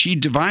 She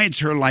divides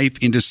her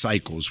life into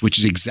cycles, which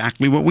is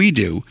exactly what we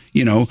do,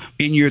 in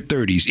your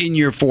 30s, in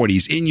your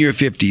 40s, in your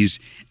 50s.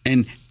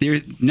 And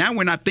now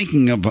we're not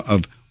thinking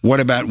of what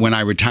about when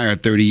I retire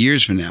 30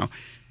 years from now.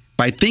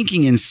 By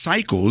thinking in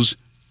cycles,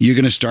 you're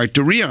going to start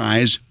to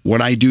realize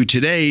what I do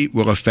today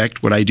will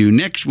affect what I do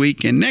next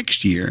week and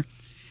next year.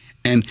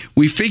 And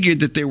we figured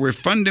that there were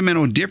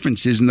fundamental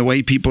differences in the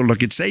way people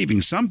look at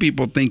savings. Some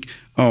people think,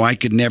 I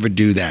could never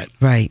do that.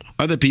 Right.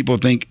 Other people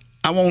think,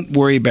 I won't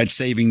worry about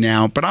saving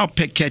now, but I'll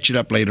catch it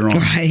up later on.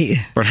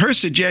 Right. But her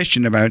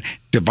suggestion about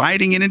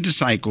dividing it into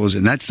cycles,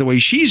 and that's the way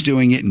she's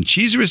doing it, and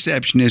she's a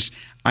receptionist,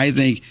 I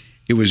think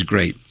it was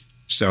great.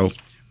 So,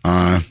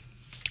 right.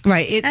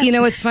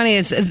 What's funny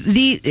is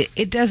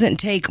it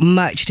doesn't take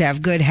much to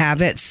have good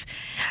habits.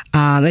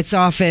 It's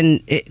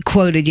often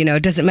quoted,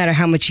 it doesn't matter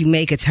how much you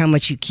make, it's how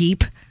much you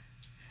keep.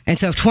 And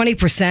so if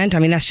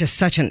 20%, that's just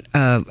such an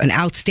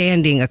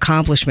outstanding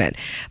accomplishment.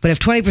 But if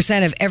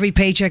 20% of every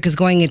paycheck is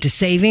going into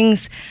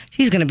savings,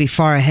 she's going to be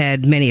far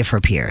ahead many of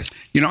her peers.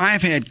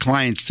 I've had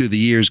clients through the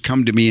years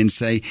come to me and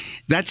say,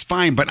 that's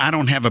fine, but I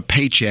don't have a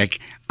paycheck.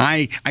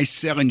 I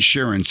sell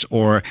insurance,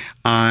 or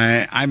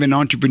I'm an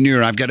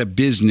entrepreneur. I've got a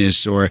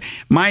business, or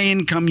my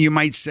income, you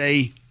might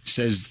say,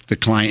 says the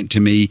client to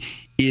me,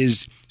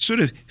 is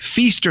sort of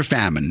feast or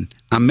famine.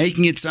 I'm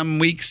making it some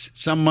weeks,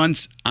 some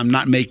months. I'm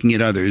not making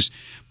it others.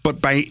 But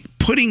by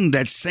putting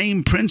that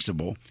same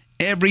principle,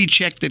 every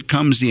check that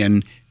comes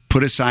in,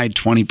 put aside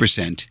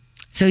 20%.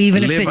 So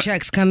even if the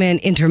checks come in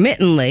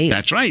intermittently,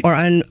 that's right, or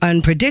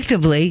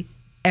unpredictably,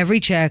 every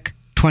check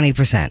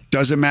 20%.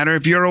 Doesn't matter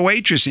if you're a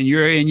waitress and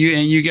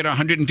you get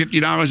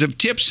 $150 of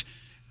tips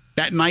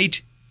that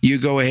night. You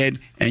go ahead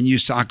and you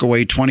sock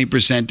away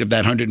 20% of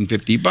that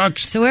 $150.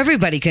 So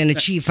everybody can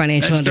achieve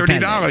financial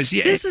independence. That's $30.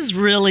 Yeah. This is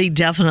really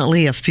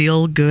definitely a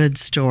feel-good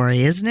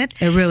story, isn't it?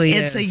 It really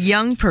is. It's a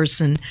young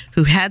person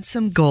who had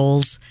some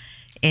goals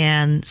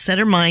and set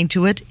her mind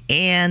to it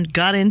and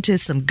got into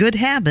some good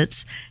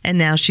habits, and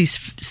now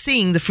she's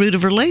seeing the fruit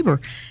of her labor.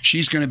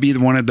 She's going to be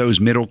one of those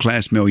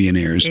middle-class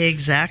millionaires.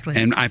 Exactly.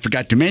 And I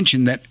forgot to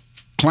mention that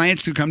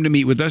clients who come to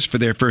meet with us for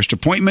their first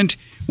appointment,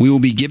 we will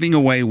be giving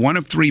away one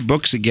of 3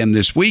 books again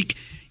this week,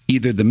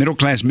 either The Middle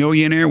Class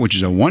Millionaire, which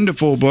is a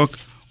wonderful book,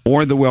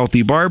 or The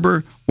Wealthy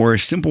Barber, or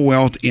Simple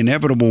Wealth,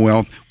 Inevitable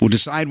Wealth. We'll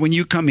decide when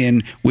you come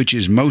in which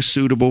is most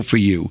suitable for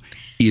you,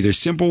 either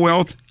Simple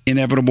Wealth,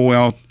 Inevitable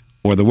Wealth,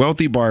 or The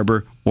Wealthy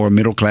Barber, or a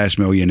middle-class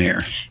millionaire.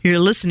 You're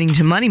listening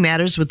to Money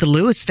Matters with the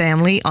Lewis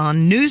family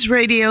on News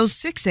Radio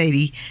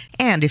 680.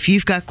 And if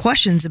you've got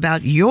questions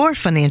about your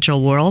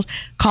financial world,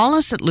 call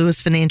us at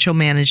Lewis Financial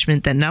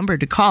Management. The number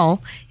to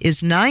call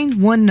is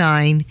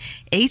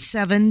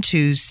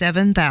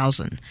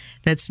 919-872-7000.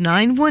 That's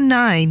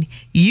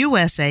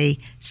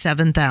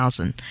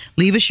 919-USA-7000.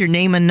 Leave us your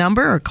name and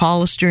number or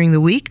call us during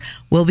the week.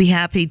 We'll be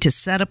happy to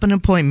set up an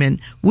appointment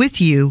with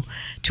you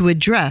to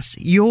address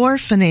your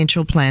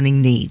financial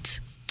planning needs.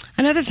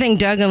 Another thing,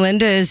 Doug and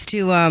Linda, is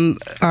to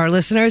our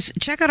listeners,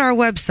 check out our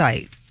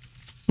website.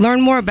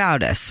 Learn more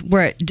about us.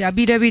 We're at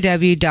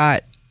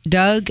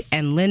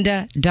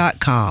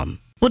www.dougandlinda.com.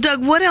 Well,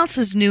 Doug, what else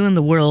is new in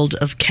the world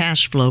of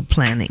cash flow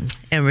planning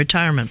and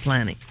retirement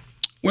planning?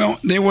 Well,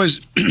 there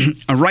was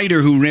a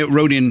writer who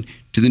wrote in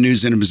to the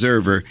News and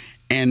Observer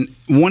and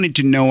wanted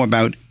to know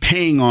about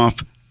paying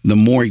off the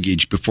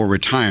mortgage before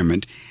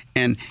retirement.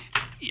 And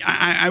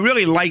I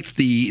really liked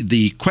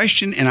the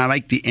question, and I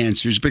liked the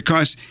answers,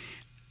 because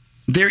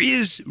there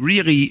is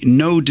really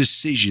no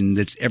decision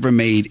that's ever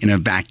made in a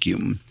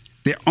vacuum.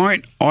 There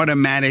aren't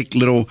automatic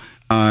little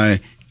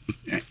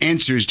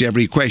answers to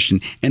every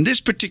question. And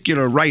this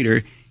particular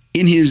writer,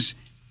 in his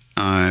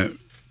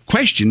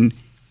question,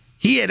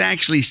 he had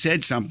actually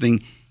said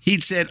something.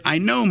 He'd said, I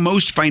know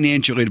most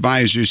financial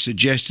advisors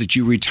suggest that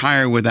you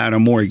retire without a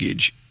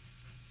mortgage.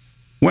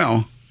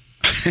 Well,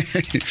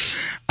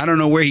 I don't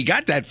know where he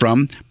got that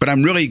from, but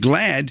I'm really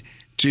glad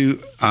to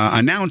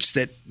announce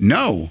that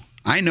no,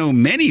 I know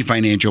many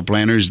financial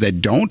planners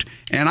that don't,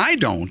 and I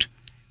don't.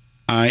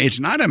 It's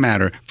not a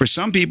matter. For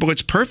some people,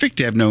 it's perfect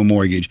to have no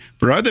mortgage.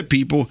 For other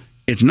people,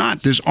 it's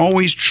not. There's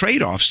always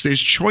trade-offs.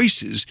 There's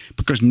choices,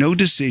 because no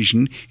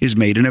decision is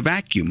made in a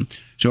vacuum.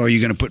 So are you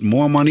going to put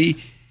more money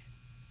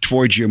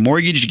towards your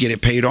mortgage to get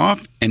it paid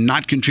off and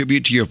not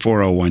contribute to your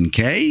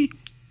 401k?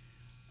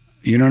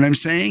 You know what I'm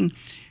saying?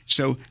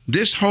 So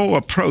this whole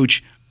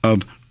approach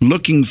of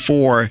looking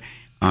for,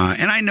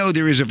 and I know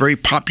there is a very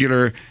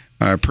popular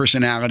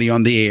personality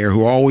on the air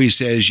who always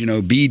says,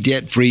 be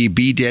debt-free,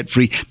 be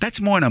debt-free. That's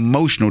more an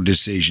emotional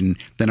decision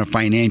than a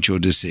financial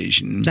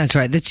decision. That's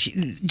right. That's,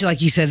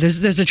 like you said,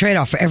 there's a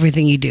trade-off for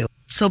everything you do.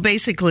 So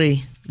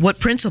basically, what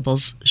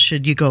principles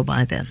should you go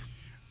by then?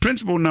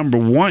 Principle number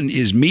one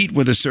is meet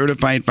with a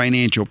certified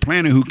financial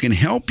planner who can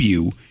help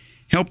you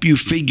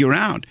figure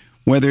out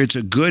whether it's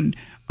a good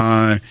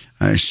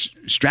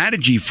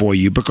strategy for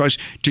you, because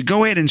to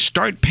go ahead and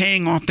start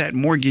paying off that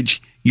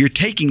mortgage, you're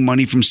taking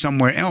money from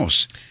somewhere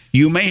else.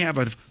 You may have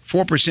a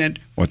 4%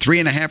 or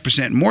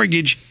 3.5%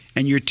 mortgage,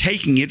 and you're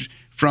taking it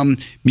from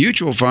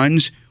mutual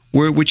funds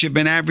which have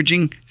been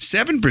averaging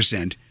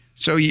 7%.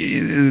 So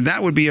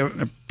that would be a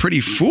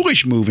pretty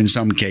foolish move in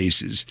some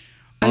cases.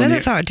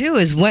 Another thought, too,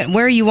 is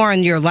where you are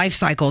in your life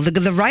cycle.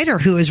 The writer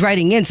who is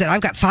writing in said,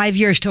 I've got 5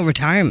 years till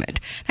retirement.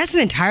 That's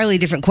an entirely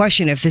different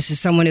question if this is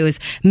someone who is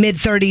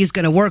mid-30s,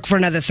 going to work for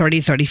another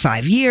 30,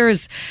 35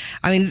 years.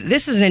 I mean,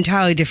 this is an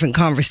entirely different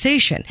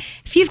conversation.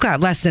 If you've got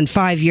less than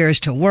 5 years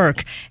to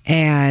work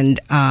and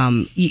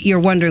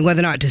you're wondering whether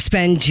or not to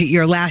spend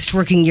your last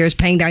working years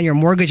paying down your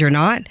mortgage or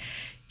not,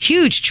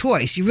 huge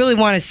choice. You really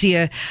want to see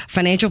a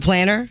financial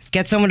planner,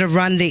 get someone to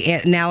run the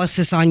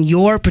analysis on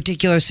your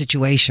particular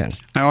situation.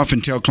 I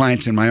often tell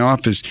clients in my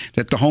office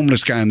that the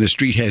homeless guy on the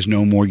street has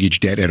no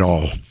mortgage debt at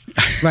all.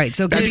 Right.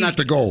 So that's not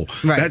the goal.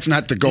 Right. That's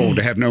not the goal,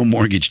 to have no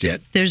mortgage debt.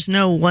 There's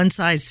no one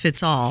size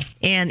fits all.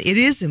 And it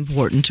is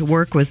important to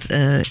work with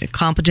a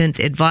competent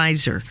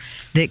advisor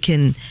that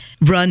can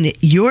run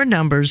your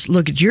numbers,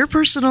 look at your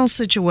personal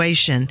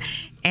situation,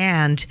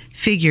 and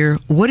figure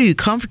what are you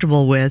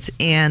comfortable with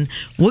and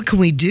what can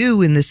we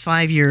do in this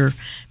 5-year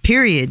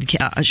period.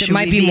 Should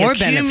might we be more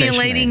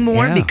accumulating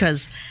more? Yeah.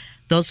 Because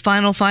those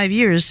final 5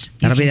 years,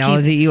 that'll be all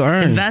that you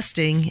earn.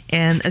 Investing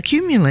and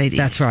accumulating.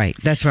 That's right.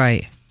 That's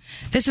right.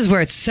 This is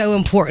where it's so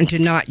important to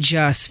not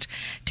just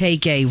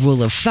take a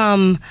rule of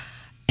thumb,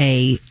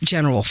 a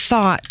general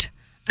thought,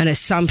 an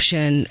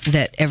assumption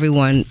that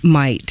everyone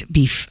might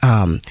be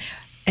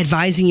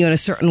advising you in a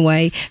certain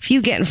way. If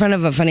you get in front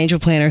of a financial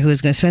planner who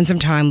is going to spend some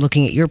time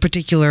looking at your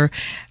particular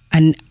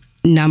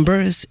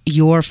numbers,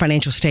 your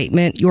financial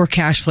statement, your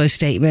cash flow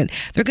statement,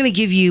 they're going to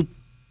give you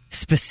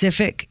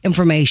specific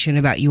information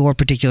about your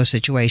particular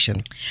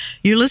situation.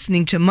 You're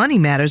listening to Money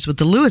Matters with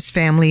the Lewis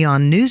family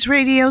on News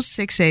Radio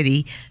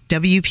 680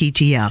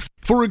 WPTF.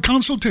 For a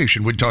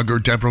consultation with Doug or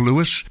Deborah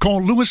Lewis,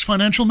 call Lewis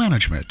Financial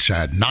Management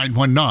at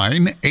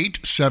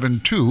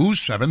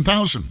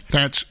 919-872-7000.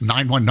 That's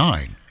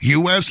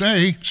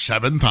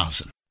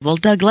 919-USA-7000. Well,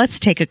 Doug, let's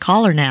take a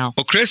caller now.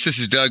 Well, Chris, this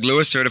is Doug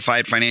Lewis,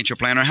 certified financial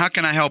planner. How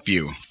can I help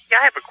you? Yeah,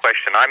 I have a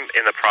question. I'm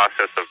in the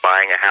process of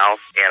buying a house,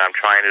 and I'm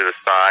trying to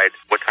decide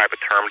what type of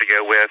term to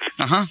go with.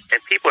 Uh-huh.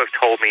 And people have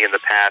told me in the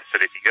past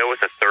that if you go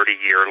with a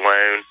 30-year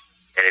loan,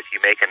 and if you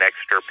make an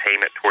extra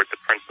payment towards the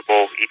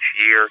principal each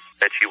year,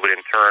 that you would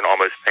in turn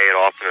almost pay it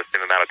off in the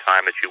same amount of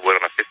time that you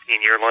would on a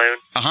 15-year loan.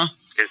 Uh-huh.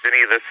 Is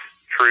any of this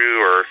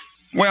true, or...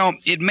 Well,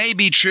 it may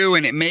be true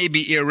and it may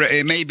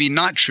be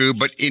not true,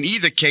 but in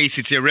either case,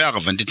 it's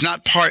irrelevant. It's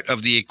not part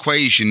of the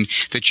equation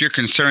that you're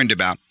concerned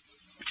about.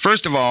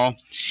 First of all,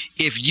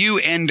 if you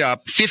end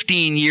up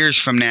 15 years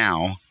from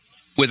now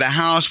with a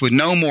house with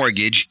no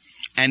mortgage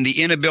and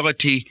the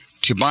inability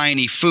to buy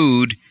any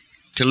food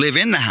to live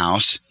in the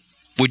house,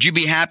 would you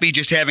be happy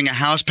just having a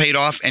house paid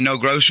off and no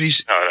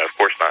groceries? No, of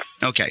course not.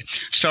 Okay,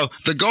 so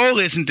the goal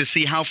isn't to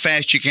see how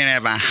fast you can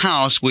have a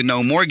house with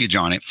no mortgage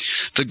on it.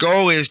 The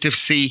goal is to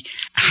see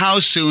how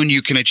soon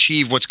you can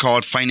achieve what's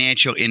called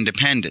financial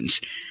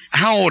independence.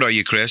 How old are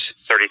you, Chris?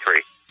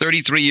 33.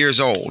 33 years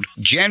old.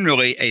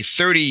 Generally, a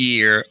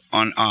 30-year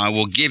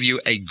will give you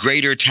a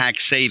greater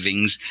tax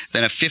savings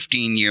than a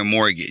 15-year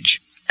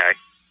mortgage. Okay.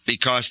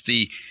 Because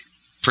the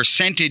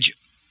percentage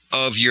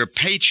of your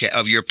paycheck,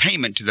 of your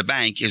payment to the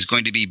bank, is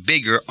going to be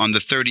bigger on the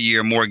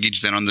 30-year mortgage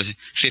than on the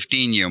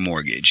 15-year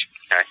mortgage.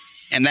 Okay.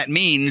 And that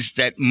means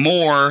that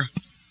more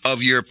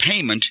of your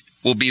payment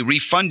will be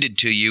refunded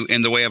to you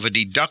in the way of a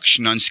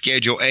deduction on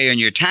Schedule A on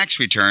your tax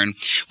return,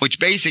 which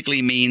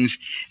basically means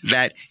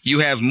that you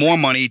have more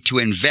money to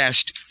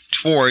invest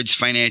towards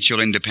financial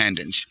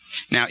independence.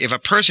 Now, if a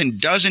person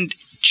doesn't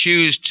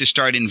choose to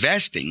start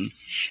investing,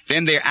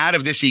 then they're out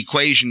of this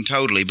equation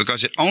totally,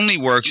 because it only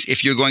works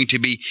if you're going to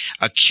be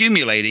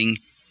accumulating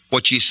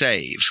what you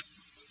save.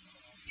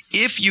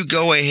 If you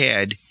go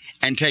ahead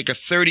and take a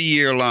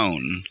 30-year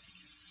loan,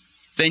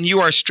 then you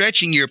are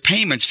stretching your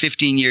payments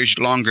 15 years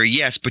longer,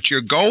 yes, but your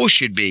goal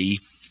should be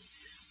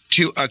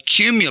to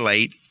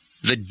accumulate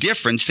the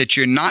difference that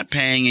you're not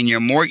paying in your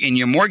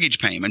mortgage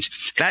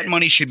payments. That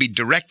money should be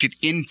directed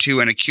into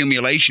an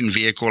accumulation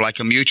vehicle like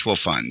a mutual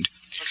fund.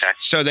 Okay.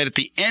 So that at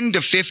the end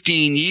of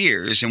 15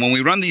 years, and when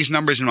we run these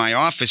numbers in my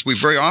office, we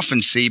very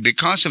often see,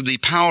 because of the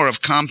power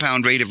of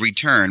compound rate of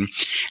return,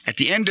 at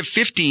the end of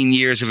 15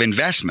 years of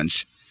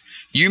investments,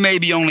 you may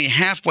be only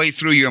halfway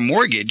through your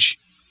mortgage,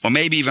 or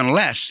maybe even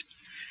less.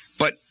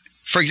 But,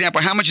 for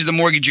example, how much is the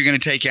mortgage you're going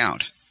to take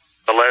out?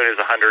 The loan is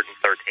 $113.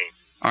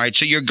 All right,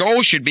 so your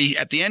goal should be,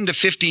 at the end of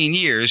 15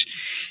 years,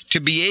 to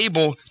be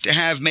able to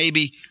have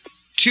maybe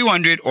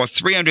 $200,000 or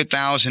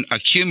 $300,000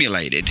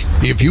 accumulated.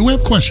 If you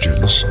have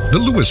questions, the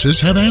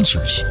Lewises have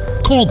answers.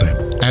 Call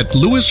them at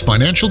Lewis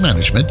Financial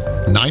Management,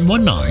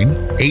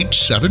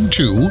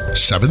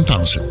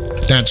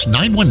 919-872-7000. That's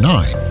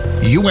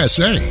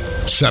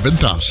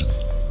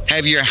 919-USA-7000.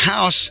 Have your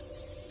house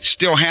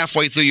still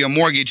halfway through your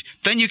mortgage,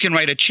 then you can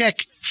write a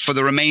check for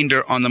the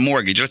remainder on the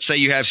mortgage. Let's say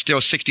you have still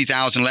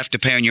 $60,000 left to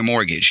pay on your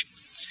mortgage.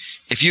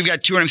 If you've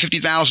got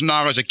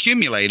 $250,000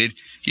 accumulated,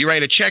 you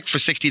write a check for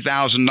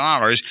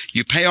 $60,000,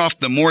 you pay off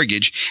the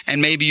mortgage, and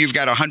maybe you've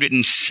got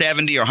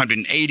 $170 or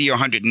 $180 or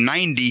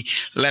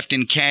 $190 left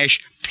in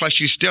cash, plus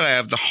you still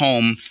have the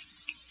home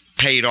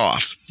paid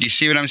off. Do you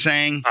see what I'm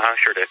saying?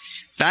 Sure do.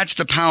 That's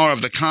the power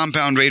of the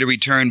compound rate of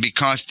return,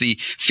 because the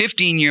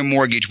 15-year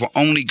mortgage will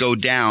only go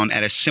down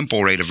at a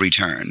simple rate of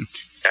return.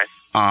 Okay.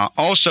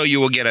 Also,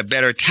 you will get a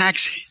better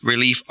tax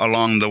relief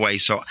along the way.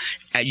 So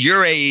at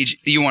your age,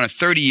 you want a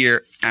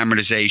 30-year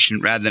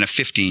amortization rather than a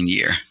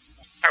 15-year. All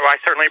right, well, I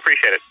certainly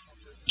appreciate it.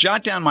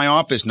 Jot down my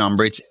office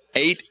number. It's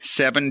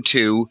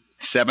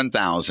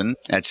 872-7000.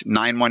 That's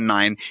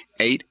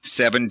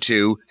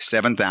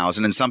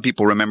 919-872-7000. And some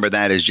people remember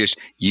that as just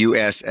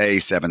USA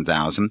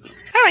 7000. All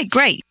right,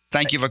 great.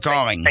 Thank you for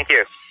calling. Thank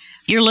you.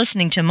 You're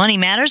listening to Money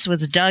Matters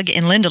with Doug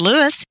and Linda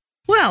Lewis.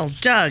 Well,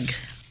 Doug,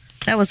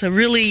 that was a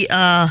really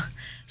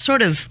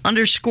sort of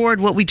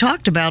underscored what we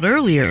talked about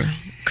earlier,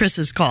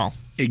 Chris's call.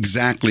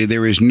 Exactly.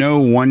 There is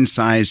no one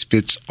size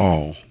fits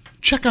all.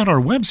 Check out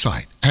our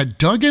website at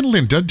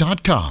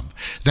DougAndLinda.com.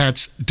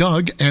 That's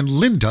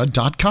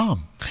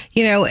DougAndLinda.com.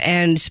 You know,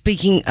 and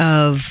speaking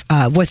of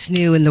what's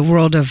new in the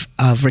world of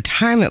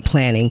retirement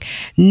planning,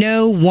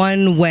 no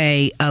one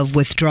way of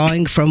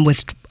withdrawing from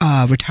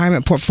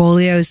retirement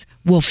portfolios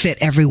will fit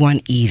everyone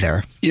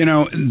either. You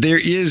know, there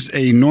is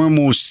a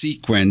normal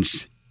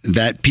sequence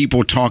that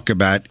people talk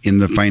about in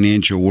the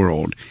financial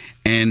world.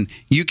 And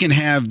you can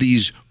have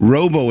these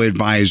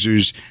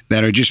robo-advisors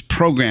that are just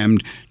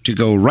programmed to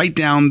go right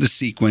down the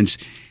sequence.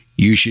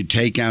 You should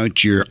take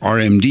out your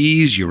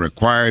RMDs, your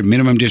required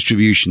minimum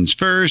distributions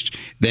first,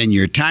 then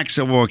your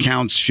taxable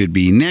accounts should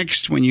be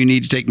next when you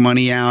need to take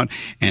money out,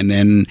 and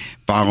then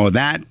follow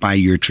that by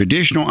your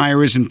traditional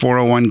IRAs and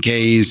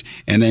 401ks,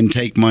 and then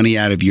take money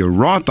out of your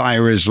Roth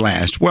IRAs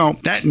last. Well,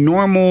 that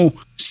normal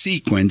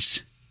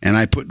sequence, and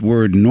I put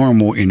word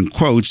normal in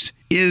quotes,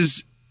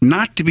 is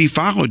not to be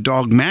followed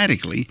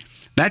dogmatically.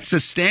 That's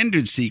the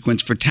standard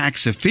sequence for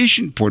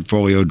tax-efficient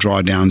portfolio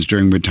drawdowns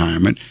during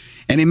retirement,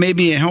 and it may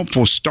be a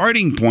helpful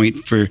starting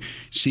point for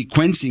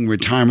sequencing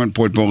retirement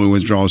portfolio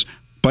withdrawals,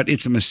 but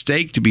it's a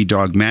mistake to be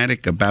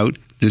dogmatic about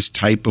this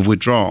type of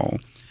withdrawal.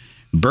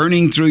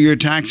 Burning through your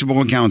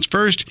taxable accounts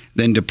first,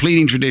 then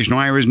depleting traditional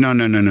IRAs, no.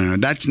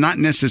 That's not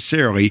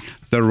necessarily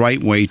the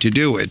right way to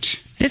do it.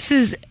 This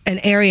is an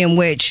area in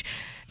which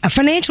a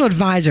financial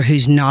advisor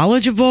who's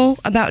knowledgeable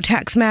about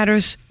tax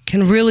matters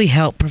can really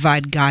help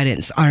provide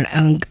guidance on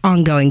an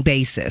ongoing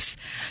basis,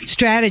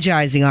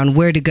 strategizing on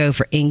where to go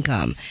for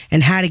income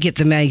and how to get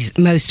the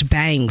most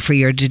bang for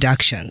your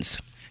deductions.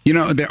 You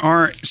know, there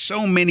are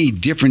so many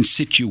different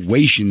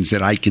situations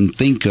that I can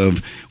think of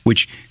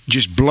which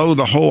just blow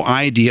the whole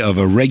idea of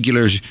a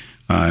regular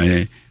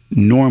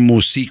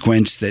normal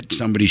sequence that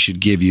somebody should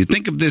give you.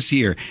 Think of this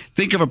here.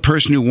 Think of a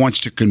person who wants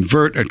to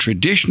convert a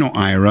traditional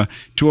IRA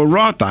to a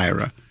Roth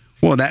IRA.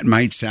 Well, that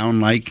might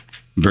sound like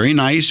very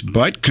nice,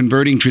 but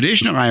converting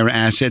traditional IRA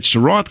assets to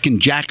Roth can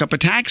jack up a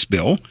tax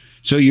bill.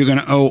 So you're going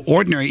to owe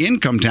ordinary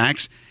income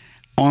tax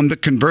on the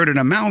converted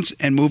amounts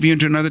and move you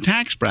into another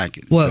tax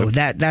bracket. Whoa,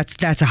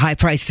 that's a high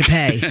price to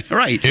pay.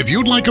 Right. If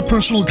you'd like a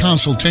personal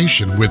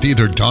consultation with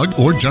either Doug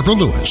or Deborah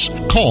Lewis,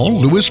 call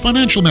Lewis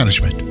Financial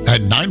Management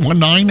at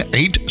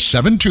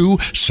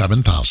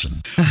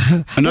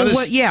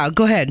 919-872-7000.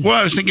 Go ahead. Well,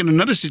 I was thinking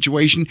another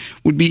situation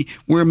would be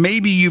where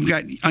maybe you've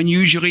got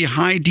unusually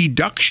high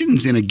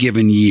deductions in a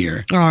given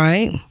year. All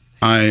right.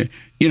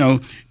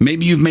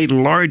 Maybe you've made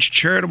large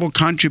charitable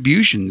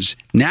contributions.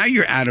 Now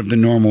you're out of the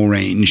normal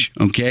range,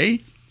 okay?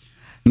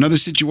 Another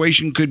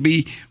situation could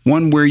be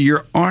one where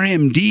your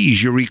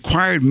RMDs, your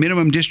required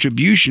minimum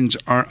distributions,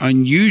 are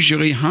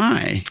unusually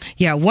high.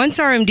 Yeah, once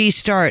RMDs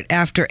start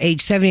after age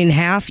 70 and a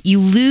half, you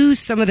lose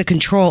some of the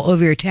control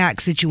over your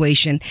tax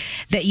situation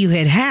that you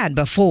had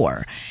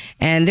before.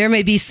 And there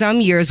may be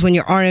some years when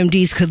your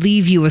RMDs could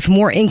leave you with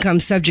more income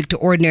subject to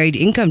ordinary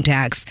income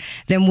tax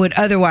than would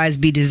otherwise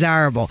be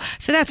desirable.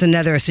 So that's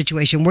another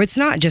situation where it's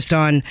not just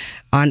on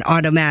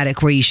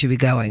automatic where you should be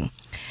going.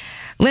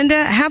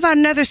 Linda, how about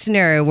another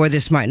scenario where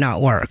this might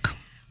not work?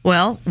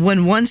 Well,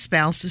 when one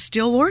spouse is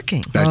still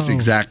working. That's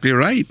exactly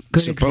right.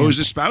 Good Suppose example.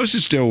 a spouse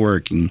is still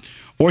working.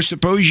 Or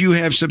suppose you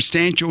have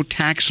substantial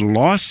tax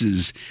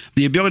losses.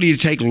 The ability to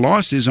take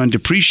losses on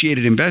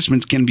depreciated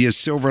investments can be a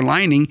silver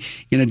lining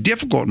in a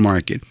difficult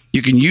market.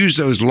 You can use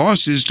those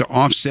losses to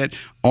offset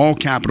all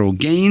capital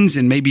gains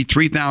and maybe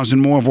 $3,000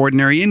 more of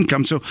ordinary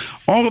income. So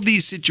all of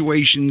these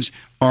situations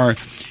are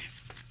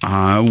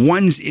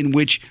ones in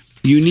which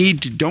you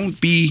need to don't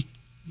be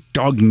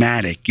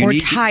dogmatic.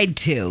 Tied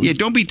to. Yeah,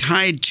 don't be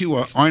tied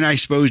to, aren't I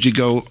supposed to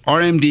go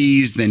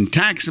RMDs, then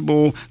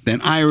taxable, then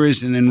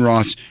IRAs, and then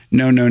Roths?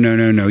 No.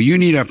 You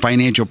need a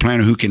financial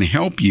planner who can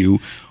help you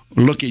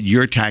look at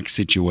your tax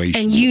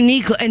situation.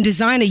 And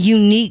design a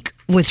unique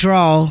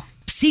withdrawal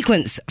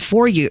sequence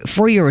for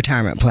your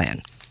retirement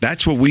plan.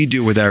 That's what we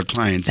do with our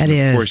clients. That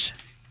is. Of course,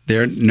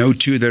 there are no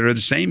two that are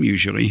the same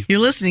usually. You're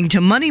listening to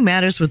Money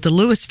Matters with the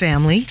Lewis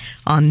family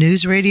on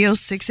News Radio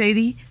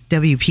 680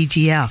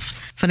 WPTF.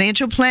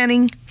 Financial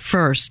planning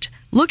first.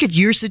 Look at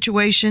your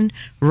situation.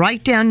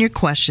 Write down your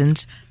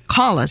questions.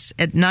 Call us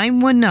at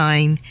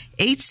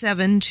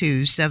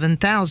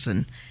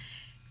 919-872-7000.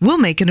 We'll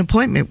make an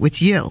appointment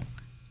with you.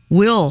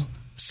 We'll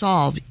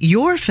solve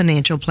your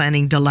financial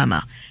planning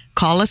dilemma.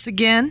 Call us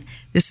again.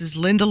 This is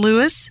Linda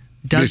Lewis.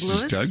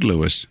 This is Doug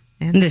Lewis.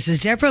 And this is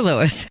Deborah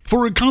Lewis.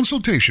 For a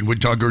consultation with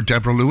Doug or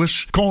Deborah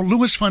Lewis, call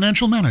Lewis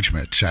Financial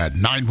Management at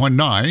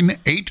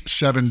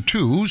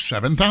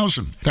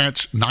 919-872-7000.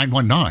 That's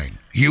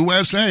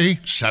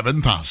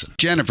 919-USA-7000.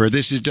 Jennifer,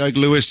 this is Doug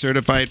Lewis,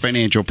 Certified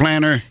Financial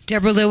Planner.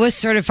 Deborah Lewis,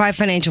 Certified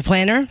Financial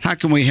Planner. How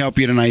can we help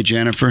you tonight,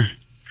 Jennifer?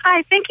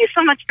 Hi, thank you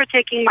so much for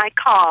taking my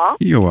call.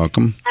 You're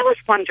welcome. I was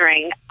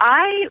wondering,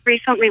 I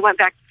recently went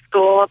back to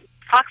school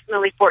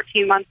approximately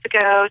 14 months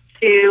ago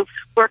to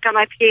work on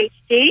my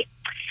PhD.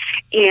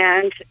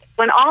 And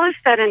when all is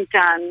said and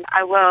done,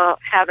 I will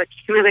have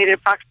accumulated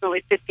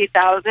approximately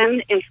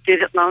 $50,000 in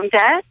student loan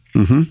debt.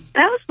 Mm-hmm. And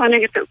I was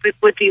wondering if it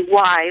would be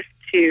wise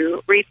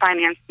to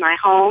refinance my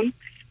home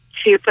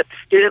to put the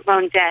student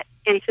loan debt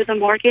into the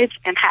mortgage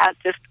and have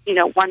just,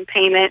 one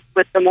payment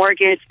with the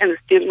mortgage and the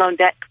student loan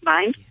debt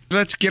combined.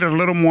 Let's get a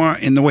little more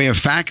in the way of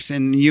facts,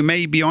 and you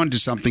may be onto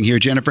something here,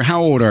 Jennifer.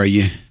 How old are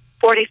you?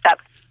 47.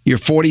 You're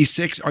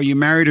 46. Are you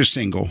married or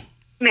single?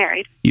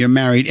 Married. You're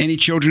married. Any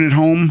children at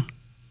home?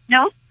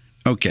 No.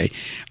 Okay.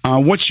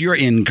 What's your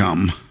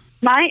income?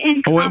 My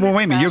income. Oh, well,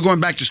 wait a minute. You're going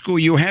back to school.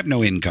 You have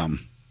no income.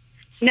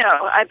 No,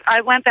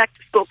 I went back to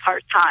school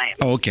part-time.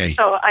 Oh, okay.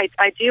 So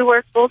I do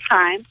work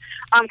full-time.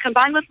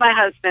 Combined with my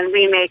husband,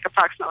 we make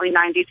approximately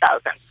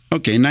 $90,000.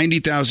 Okay,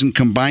 $90,000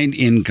 combined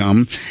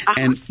income. Uh-huh.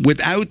 And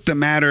without the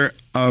matter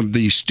of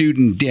the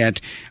student debt,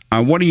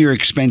 what are your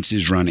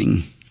expenses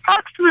running?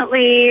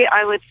 Approximately,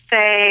 I would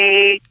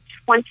say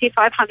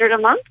 $2,500 a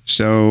month.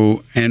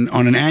 So, and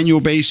on an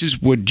annual basis,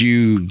 would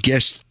you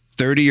guess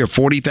 $30,000 or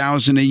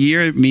 $40,000 a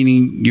year,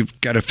 meaning you've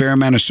got a fair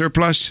amount of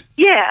surplus?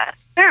 Yeah,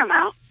 fair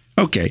amount.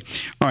 Okay.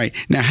 All right.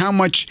 Now, how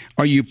much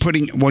are you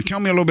putting? Well, tell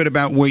me a little bit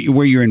about where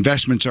your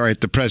investments are at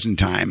the present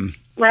time.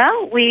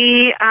 Well,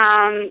 we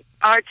are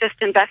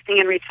just investing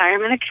in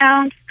retirement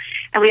accounts,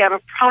 and we have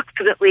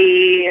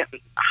approximately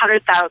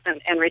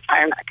 $100,000 in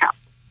retirement accounts.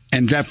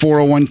 And is that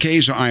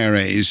 401ks or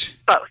IRAs?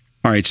 Both.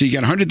 All right. So you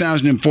got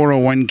 $100,000 in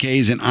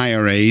 401ks and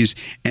IRAs.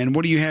 And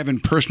what do you have in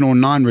personal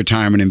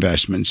non-retirement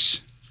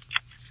investments?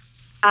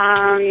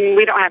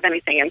 We don't have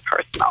anything in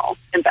personal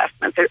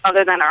investments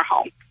other than our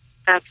home.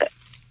 That's it.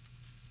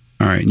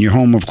 All right. And your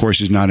home, of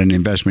course, is not an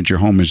investment. Your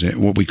home is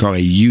what we call a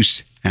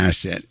use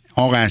asset.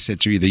 All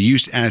assets are either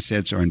use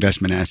assets or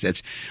investment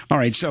assets. All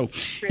right, so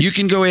you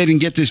can go ahead and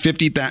get this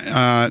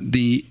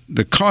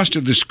the cost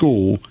of the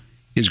school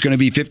is going to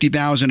be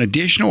 $50,000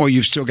 additional, or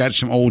you've still got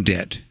some old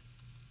debt?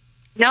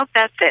 Nope,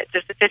 that's it.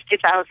 Just the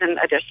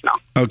 $50,000 additional.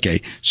 Okay,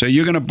 so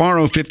you're going to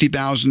borrow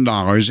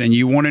 $50,000, and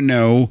you want to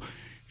know,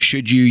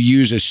 should you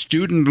use a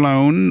student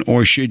loan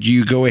or should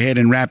you go ahead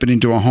and wrap it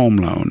into a home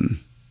loan?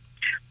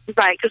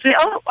 Right, because we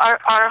owe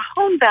our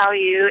home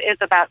value is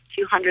about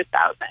 $200,000.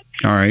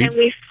 All right, and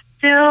we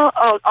still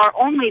owe our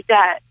only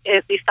debt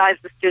is besides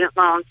the student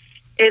loan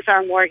is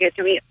our mortgage,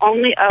 and we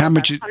only owe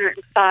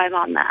 $105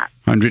 on that.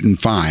 $105.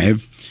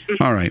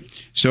 Mm-hmm. All right,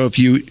 so if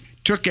you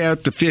took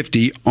out the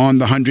 50 on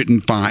the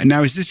 105.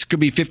 Now, is this could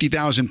be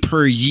 $50,000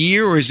 per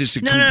year, or is this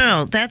a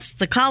no? That's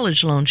the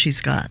college loan she's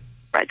got.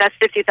 Right, that's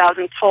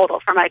 $50,000 total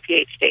for my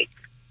PhD.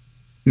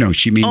 No,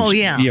 she means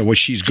what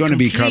she's going to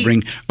be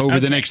covering over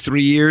the next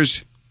 3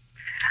 years.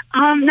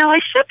 No, I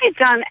should be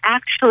done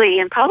actually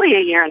in probably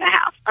a year and a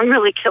half. I'm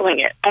really killing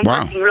it. I'm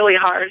working really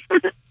hard.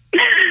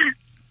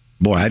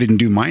 Boy, I didn't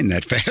do mine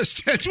that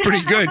fast. That's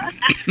pretty good.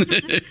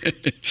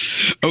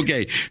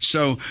 Okay,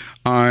 so,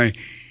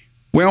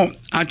 well,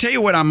 I'll tell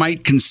you what I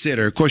might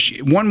consider. Of course,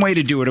 one way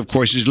to do it, of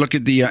course, is look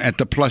at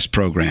the Plus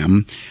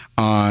program.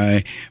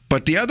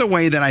 But the other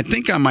way that I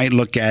think I might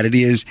look at it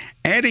is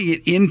adding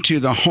it into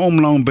the home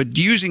loan, but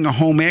using a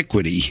home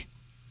equity.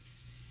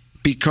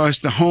 Because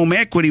the home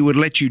equity would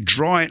let you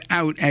draw it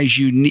out as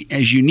you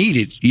need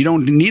it. You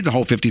don't need the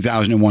whole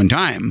 $50,000 at one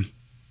time.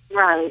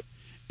 Right.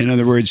 In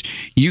other words,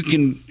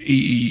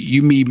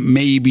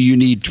 maybe you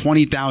need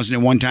 $20,000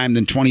 at one time,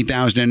 then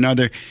 $20,000 at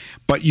another.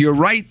 But you're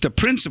right. The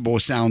principle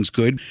sounds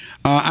good.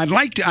 I'd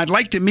like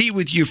to meet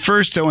with you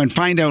first, though, and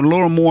find out a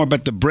little more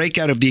about the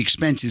breakout of the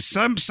expenses.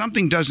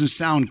 Something doesn't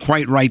sound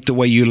quite right the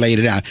way you laid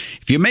it out.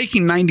 If you're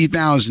making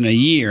 $90,000 a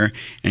year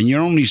and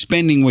you're only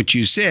spending what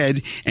you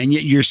said, and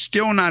yet you're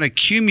still not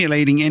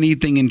accumulating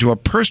anything into a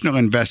personal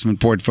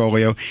investment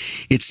portfolio,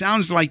 it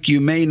sounds like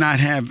you may not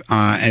have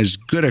as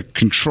good a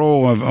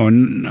control of or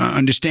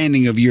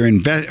understanding of your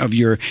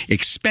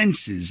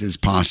expenses as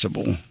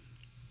possible.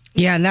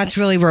 Yeah, and that's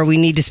really where we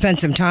need to spend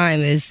some time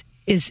is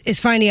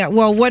finding out,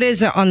 well, what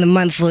is it on the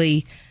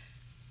monthly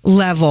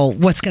level,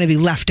 what's going to be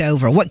left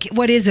over?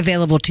 What is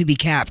available to be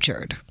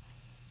captured?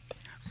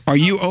 Are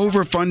you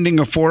overfunding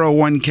a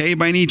 401k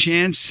by any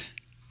chance?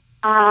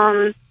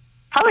 Probably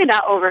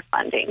not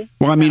overfunding.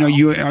 Well, I mean, no.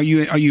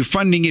 Are you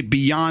funding it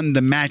beyond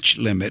the match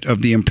limit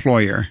of the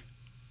employer?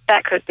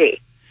 That could be.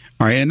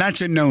 All right, and that's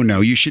a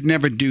no-no. You should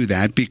never do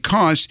that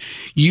because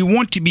you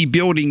want to be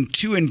building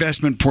two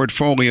investment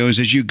portfolios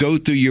as you go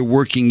through your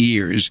working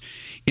years.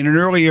 In an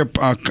earlier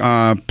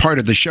part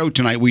of the show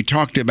tonight, we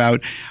talked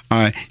about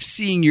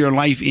seeing your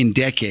life in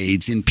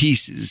decades, in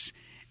pieces.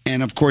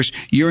 And, of course,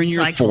 you're in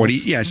your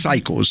 40s. Yeah,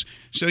 cycles.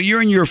 So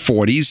you're in your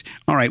 40s.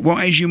 All right, well,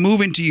 as you move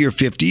into your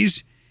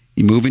 50s,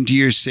 you move into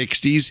your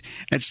 60s.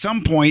 At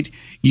some point,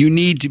 you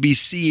need to be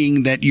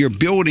seeing that you're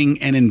building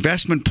an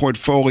investment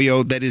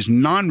portfolio that is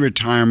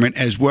non-retirement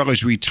as well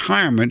as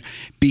retirement,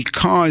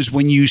 because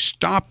when you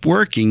stop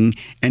working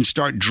and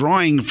start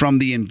drawing from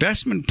the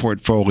investment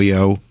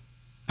portfolio,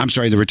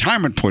 the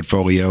retirement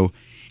portfolio,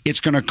 it's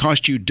going to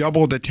cost you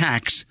double the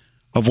tax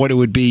of what it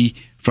would be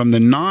from the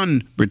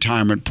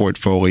non-retirement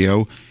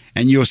portfolio.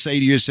 And you'll say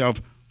to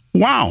yourself,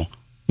 wow,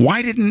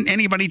 why didn't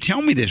anybody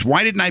tell me this?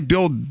 Why didn't I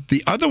build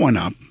the other one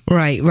up?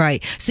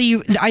 Right.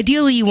 So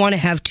ideally you want to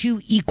have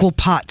two equal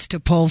pots to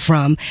pull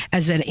from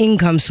as an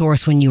income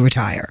source when you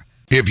retire.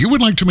 If you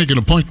would like to make an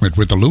appointment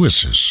with the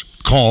Lewises,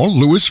 call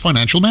Lewis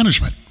Financial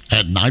Management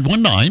at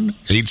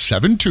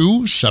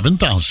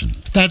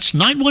 919-872-7000. That's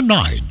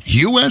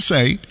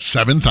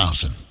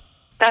 919-USA-7000.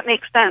 That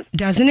makes sense.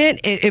 Doesn't it?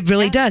 It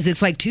really does.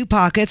 It's like two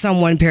pockets on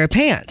one pair of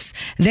pants.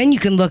 Then you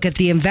can look at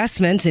the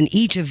investments in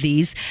each of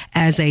these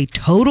as a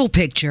total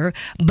picture,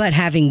 but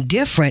having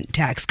different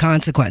tax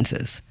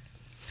consequences.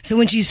 So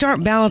once you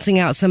start balancing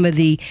out some of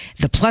the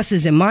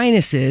pluses and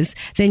minuses,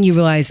 then you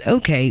realize,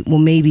 okay, well,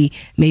 maybe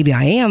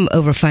I am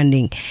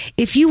overfunding.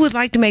 If you would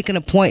like to make an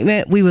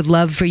appointment, we would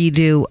love for you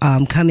to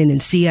come in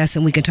and see us,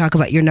 and we can talk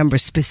about your number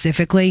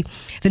specifically.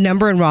 The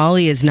number in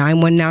Raleigh is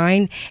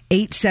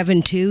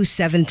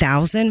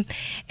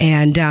 919-872-7000.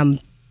 And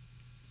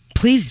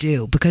please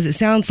do, because it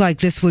sounds like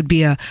this would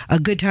be a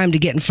good time to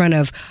get in front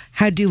of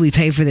how do we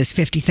pay for this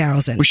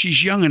 $50,000. Well,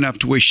 she's young enough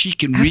to where she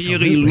can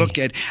really look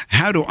at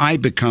how do I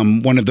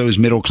become one of those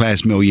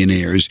middle-class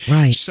millionaires.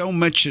 Right. So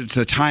much of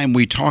the time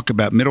we talk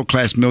about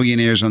middle-class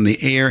millionaires on the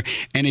air,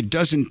 and it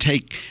doesn't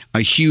take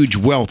a huge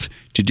wealth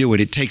to do it.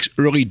 It takes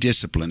early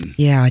discipline.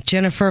 Yeah,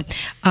 Jennifer,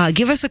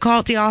 give us a call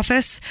at the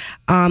office.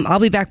 I'll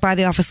be back by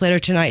the office later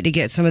tonight to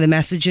get some of the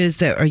messages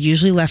that are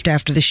usually left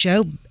after the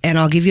show, and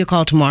I'll give you a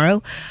call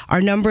tomorrow.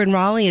 Our number in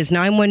Raleigh is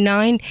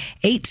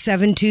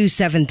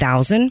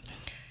 919-872-7000,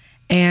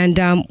 and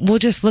we'll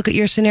just look at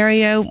your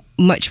scenario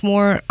much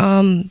more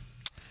in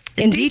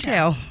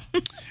detail.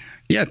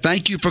 Yeah,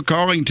 thank you for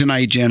calling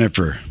tonight,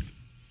 Jennifer.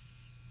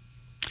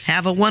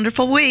 Have a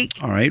wonderful week.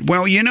 All right.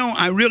 Well,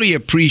 I really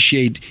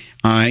appreciate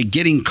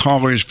getting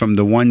callers from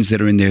the ones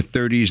that are in their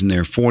 30s and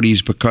their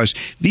 40s, because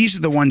these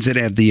are the ones that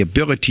have the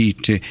ability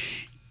to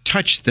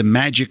touch the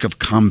magic of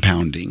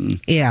compounding.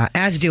 Yeah,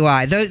 as do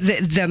I.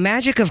 The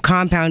magic of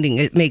compounding,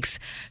 it makes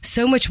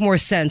so much more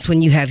sense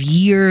when you have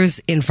years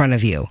in front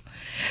of you.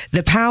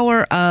 The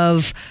power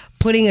of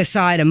putting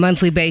aside a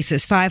monthly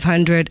basis,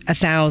 $500,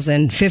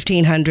 $1,000,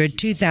 $1,500,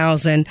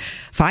 $2,000,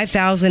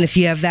 $5,000 if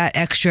you have that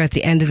extra at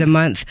the end of the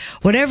month.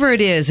 Whatever it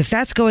is, if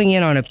that's going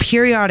in on a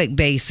periodic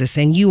basis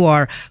and you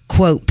are,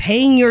 quote,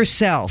 paying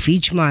yourself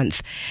each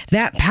month,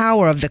 that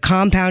power of the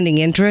compounding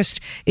interest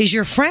is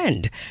your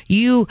friend.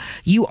 You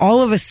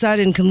all of a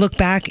sudden can look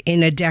back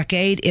in a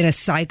decade, in a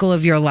cycle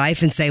of your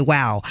life and say,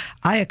 wow,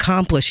 I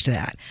accomplished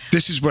that.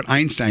 This is what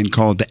Einstein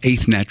called the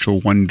eighth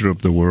natural wonder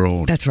of the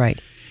world. That's right.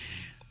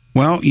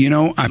 Well,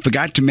 I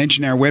forgot to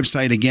mention our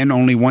website again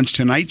only once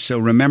tonight. So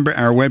remember,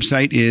 our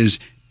website is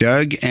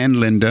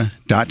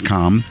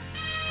DougAndLinda.com.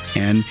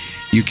 And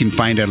you can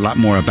find out a lot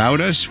more about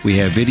us. We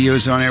have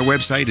videos on our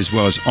website as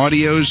well as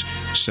audios.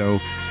 So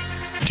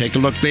take a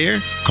look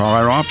there, call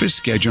our office,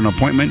 schedule an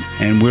appointment,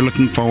 and we're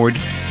looking forward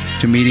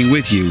to meeting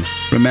with you.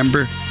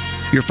 Remember,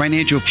 your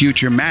financial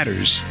future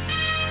matters,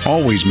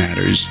 always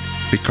matters,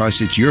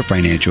 because it's your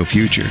financial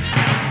future.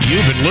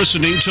 You've been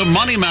listening to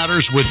Money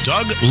Matters with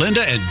Doug,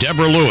 Linda, and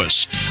Deborah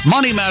Lewis.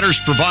 Money Matters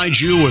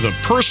provides you with a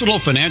personal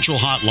financial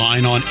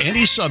hotline on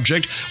any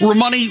subject where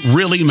money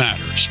really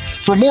matters.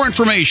 For more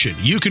information,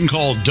 you can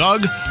call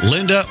Doug,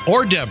 Linda,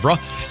 or Deborah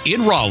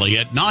in Raleigh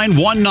at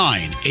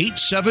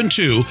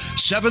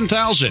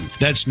 919-872-7000.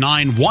 That's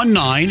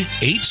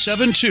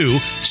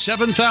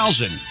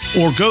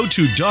 919-872-7000. Or go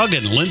to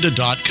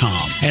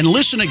DougAndLinda.com and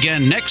listen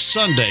again next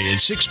Sunday at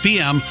 6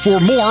 p.m. for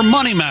more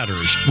Money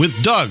Matters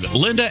with Doug,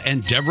 Linda,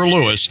 and Deborah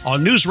Lewis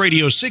on News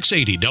Radio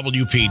 680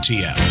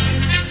 WPTF.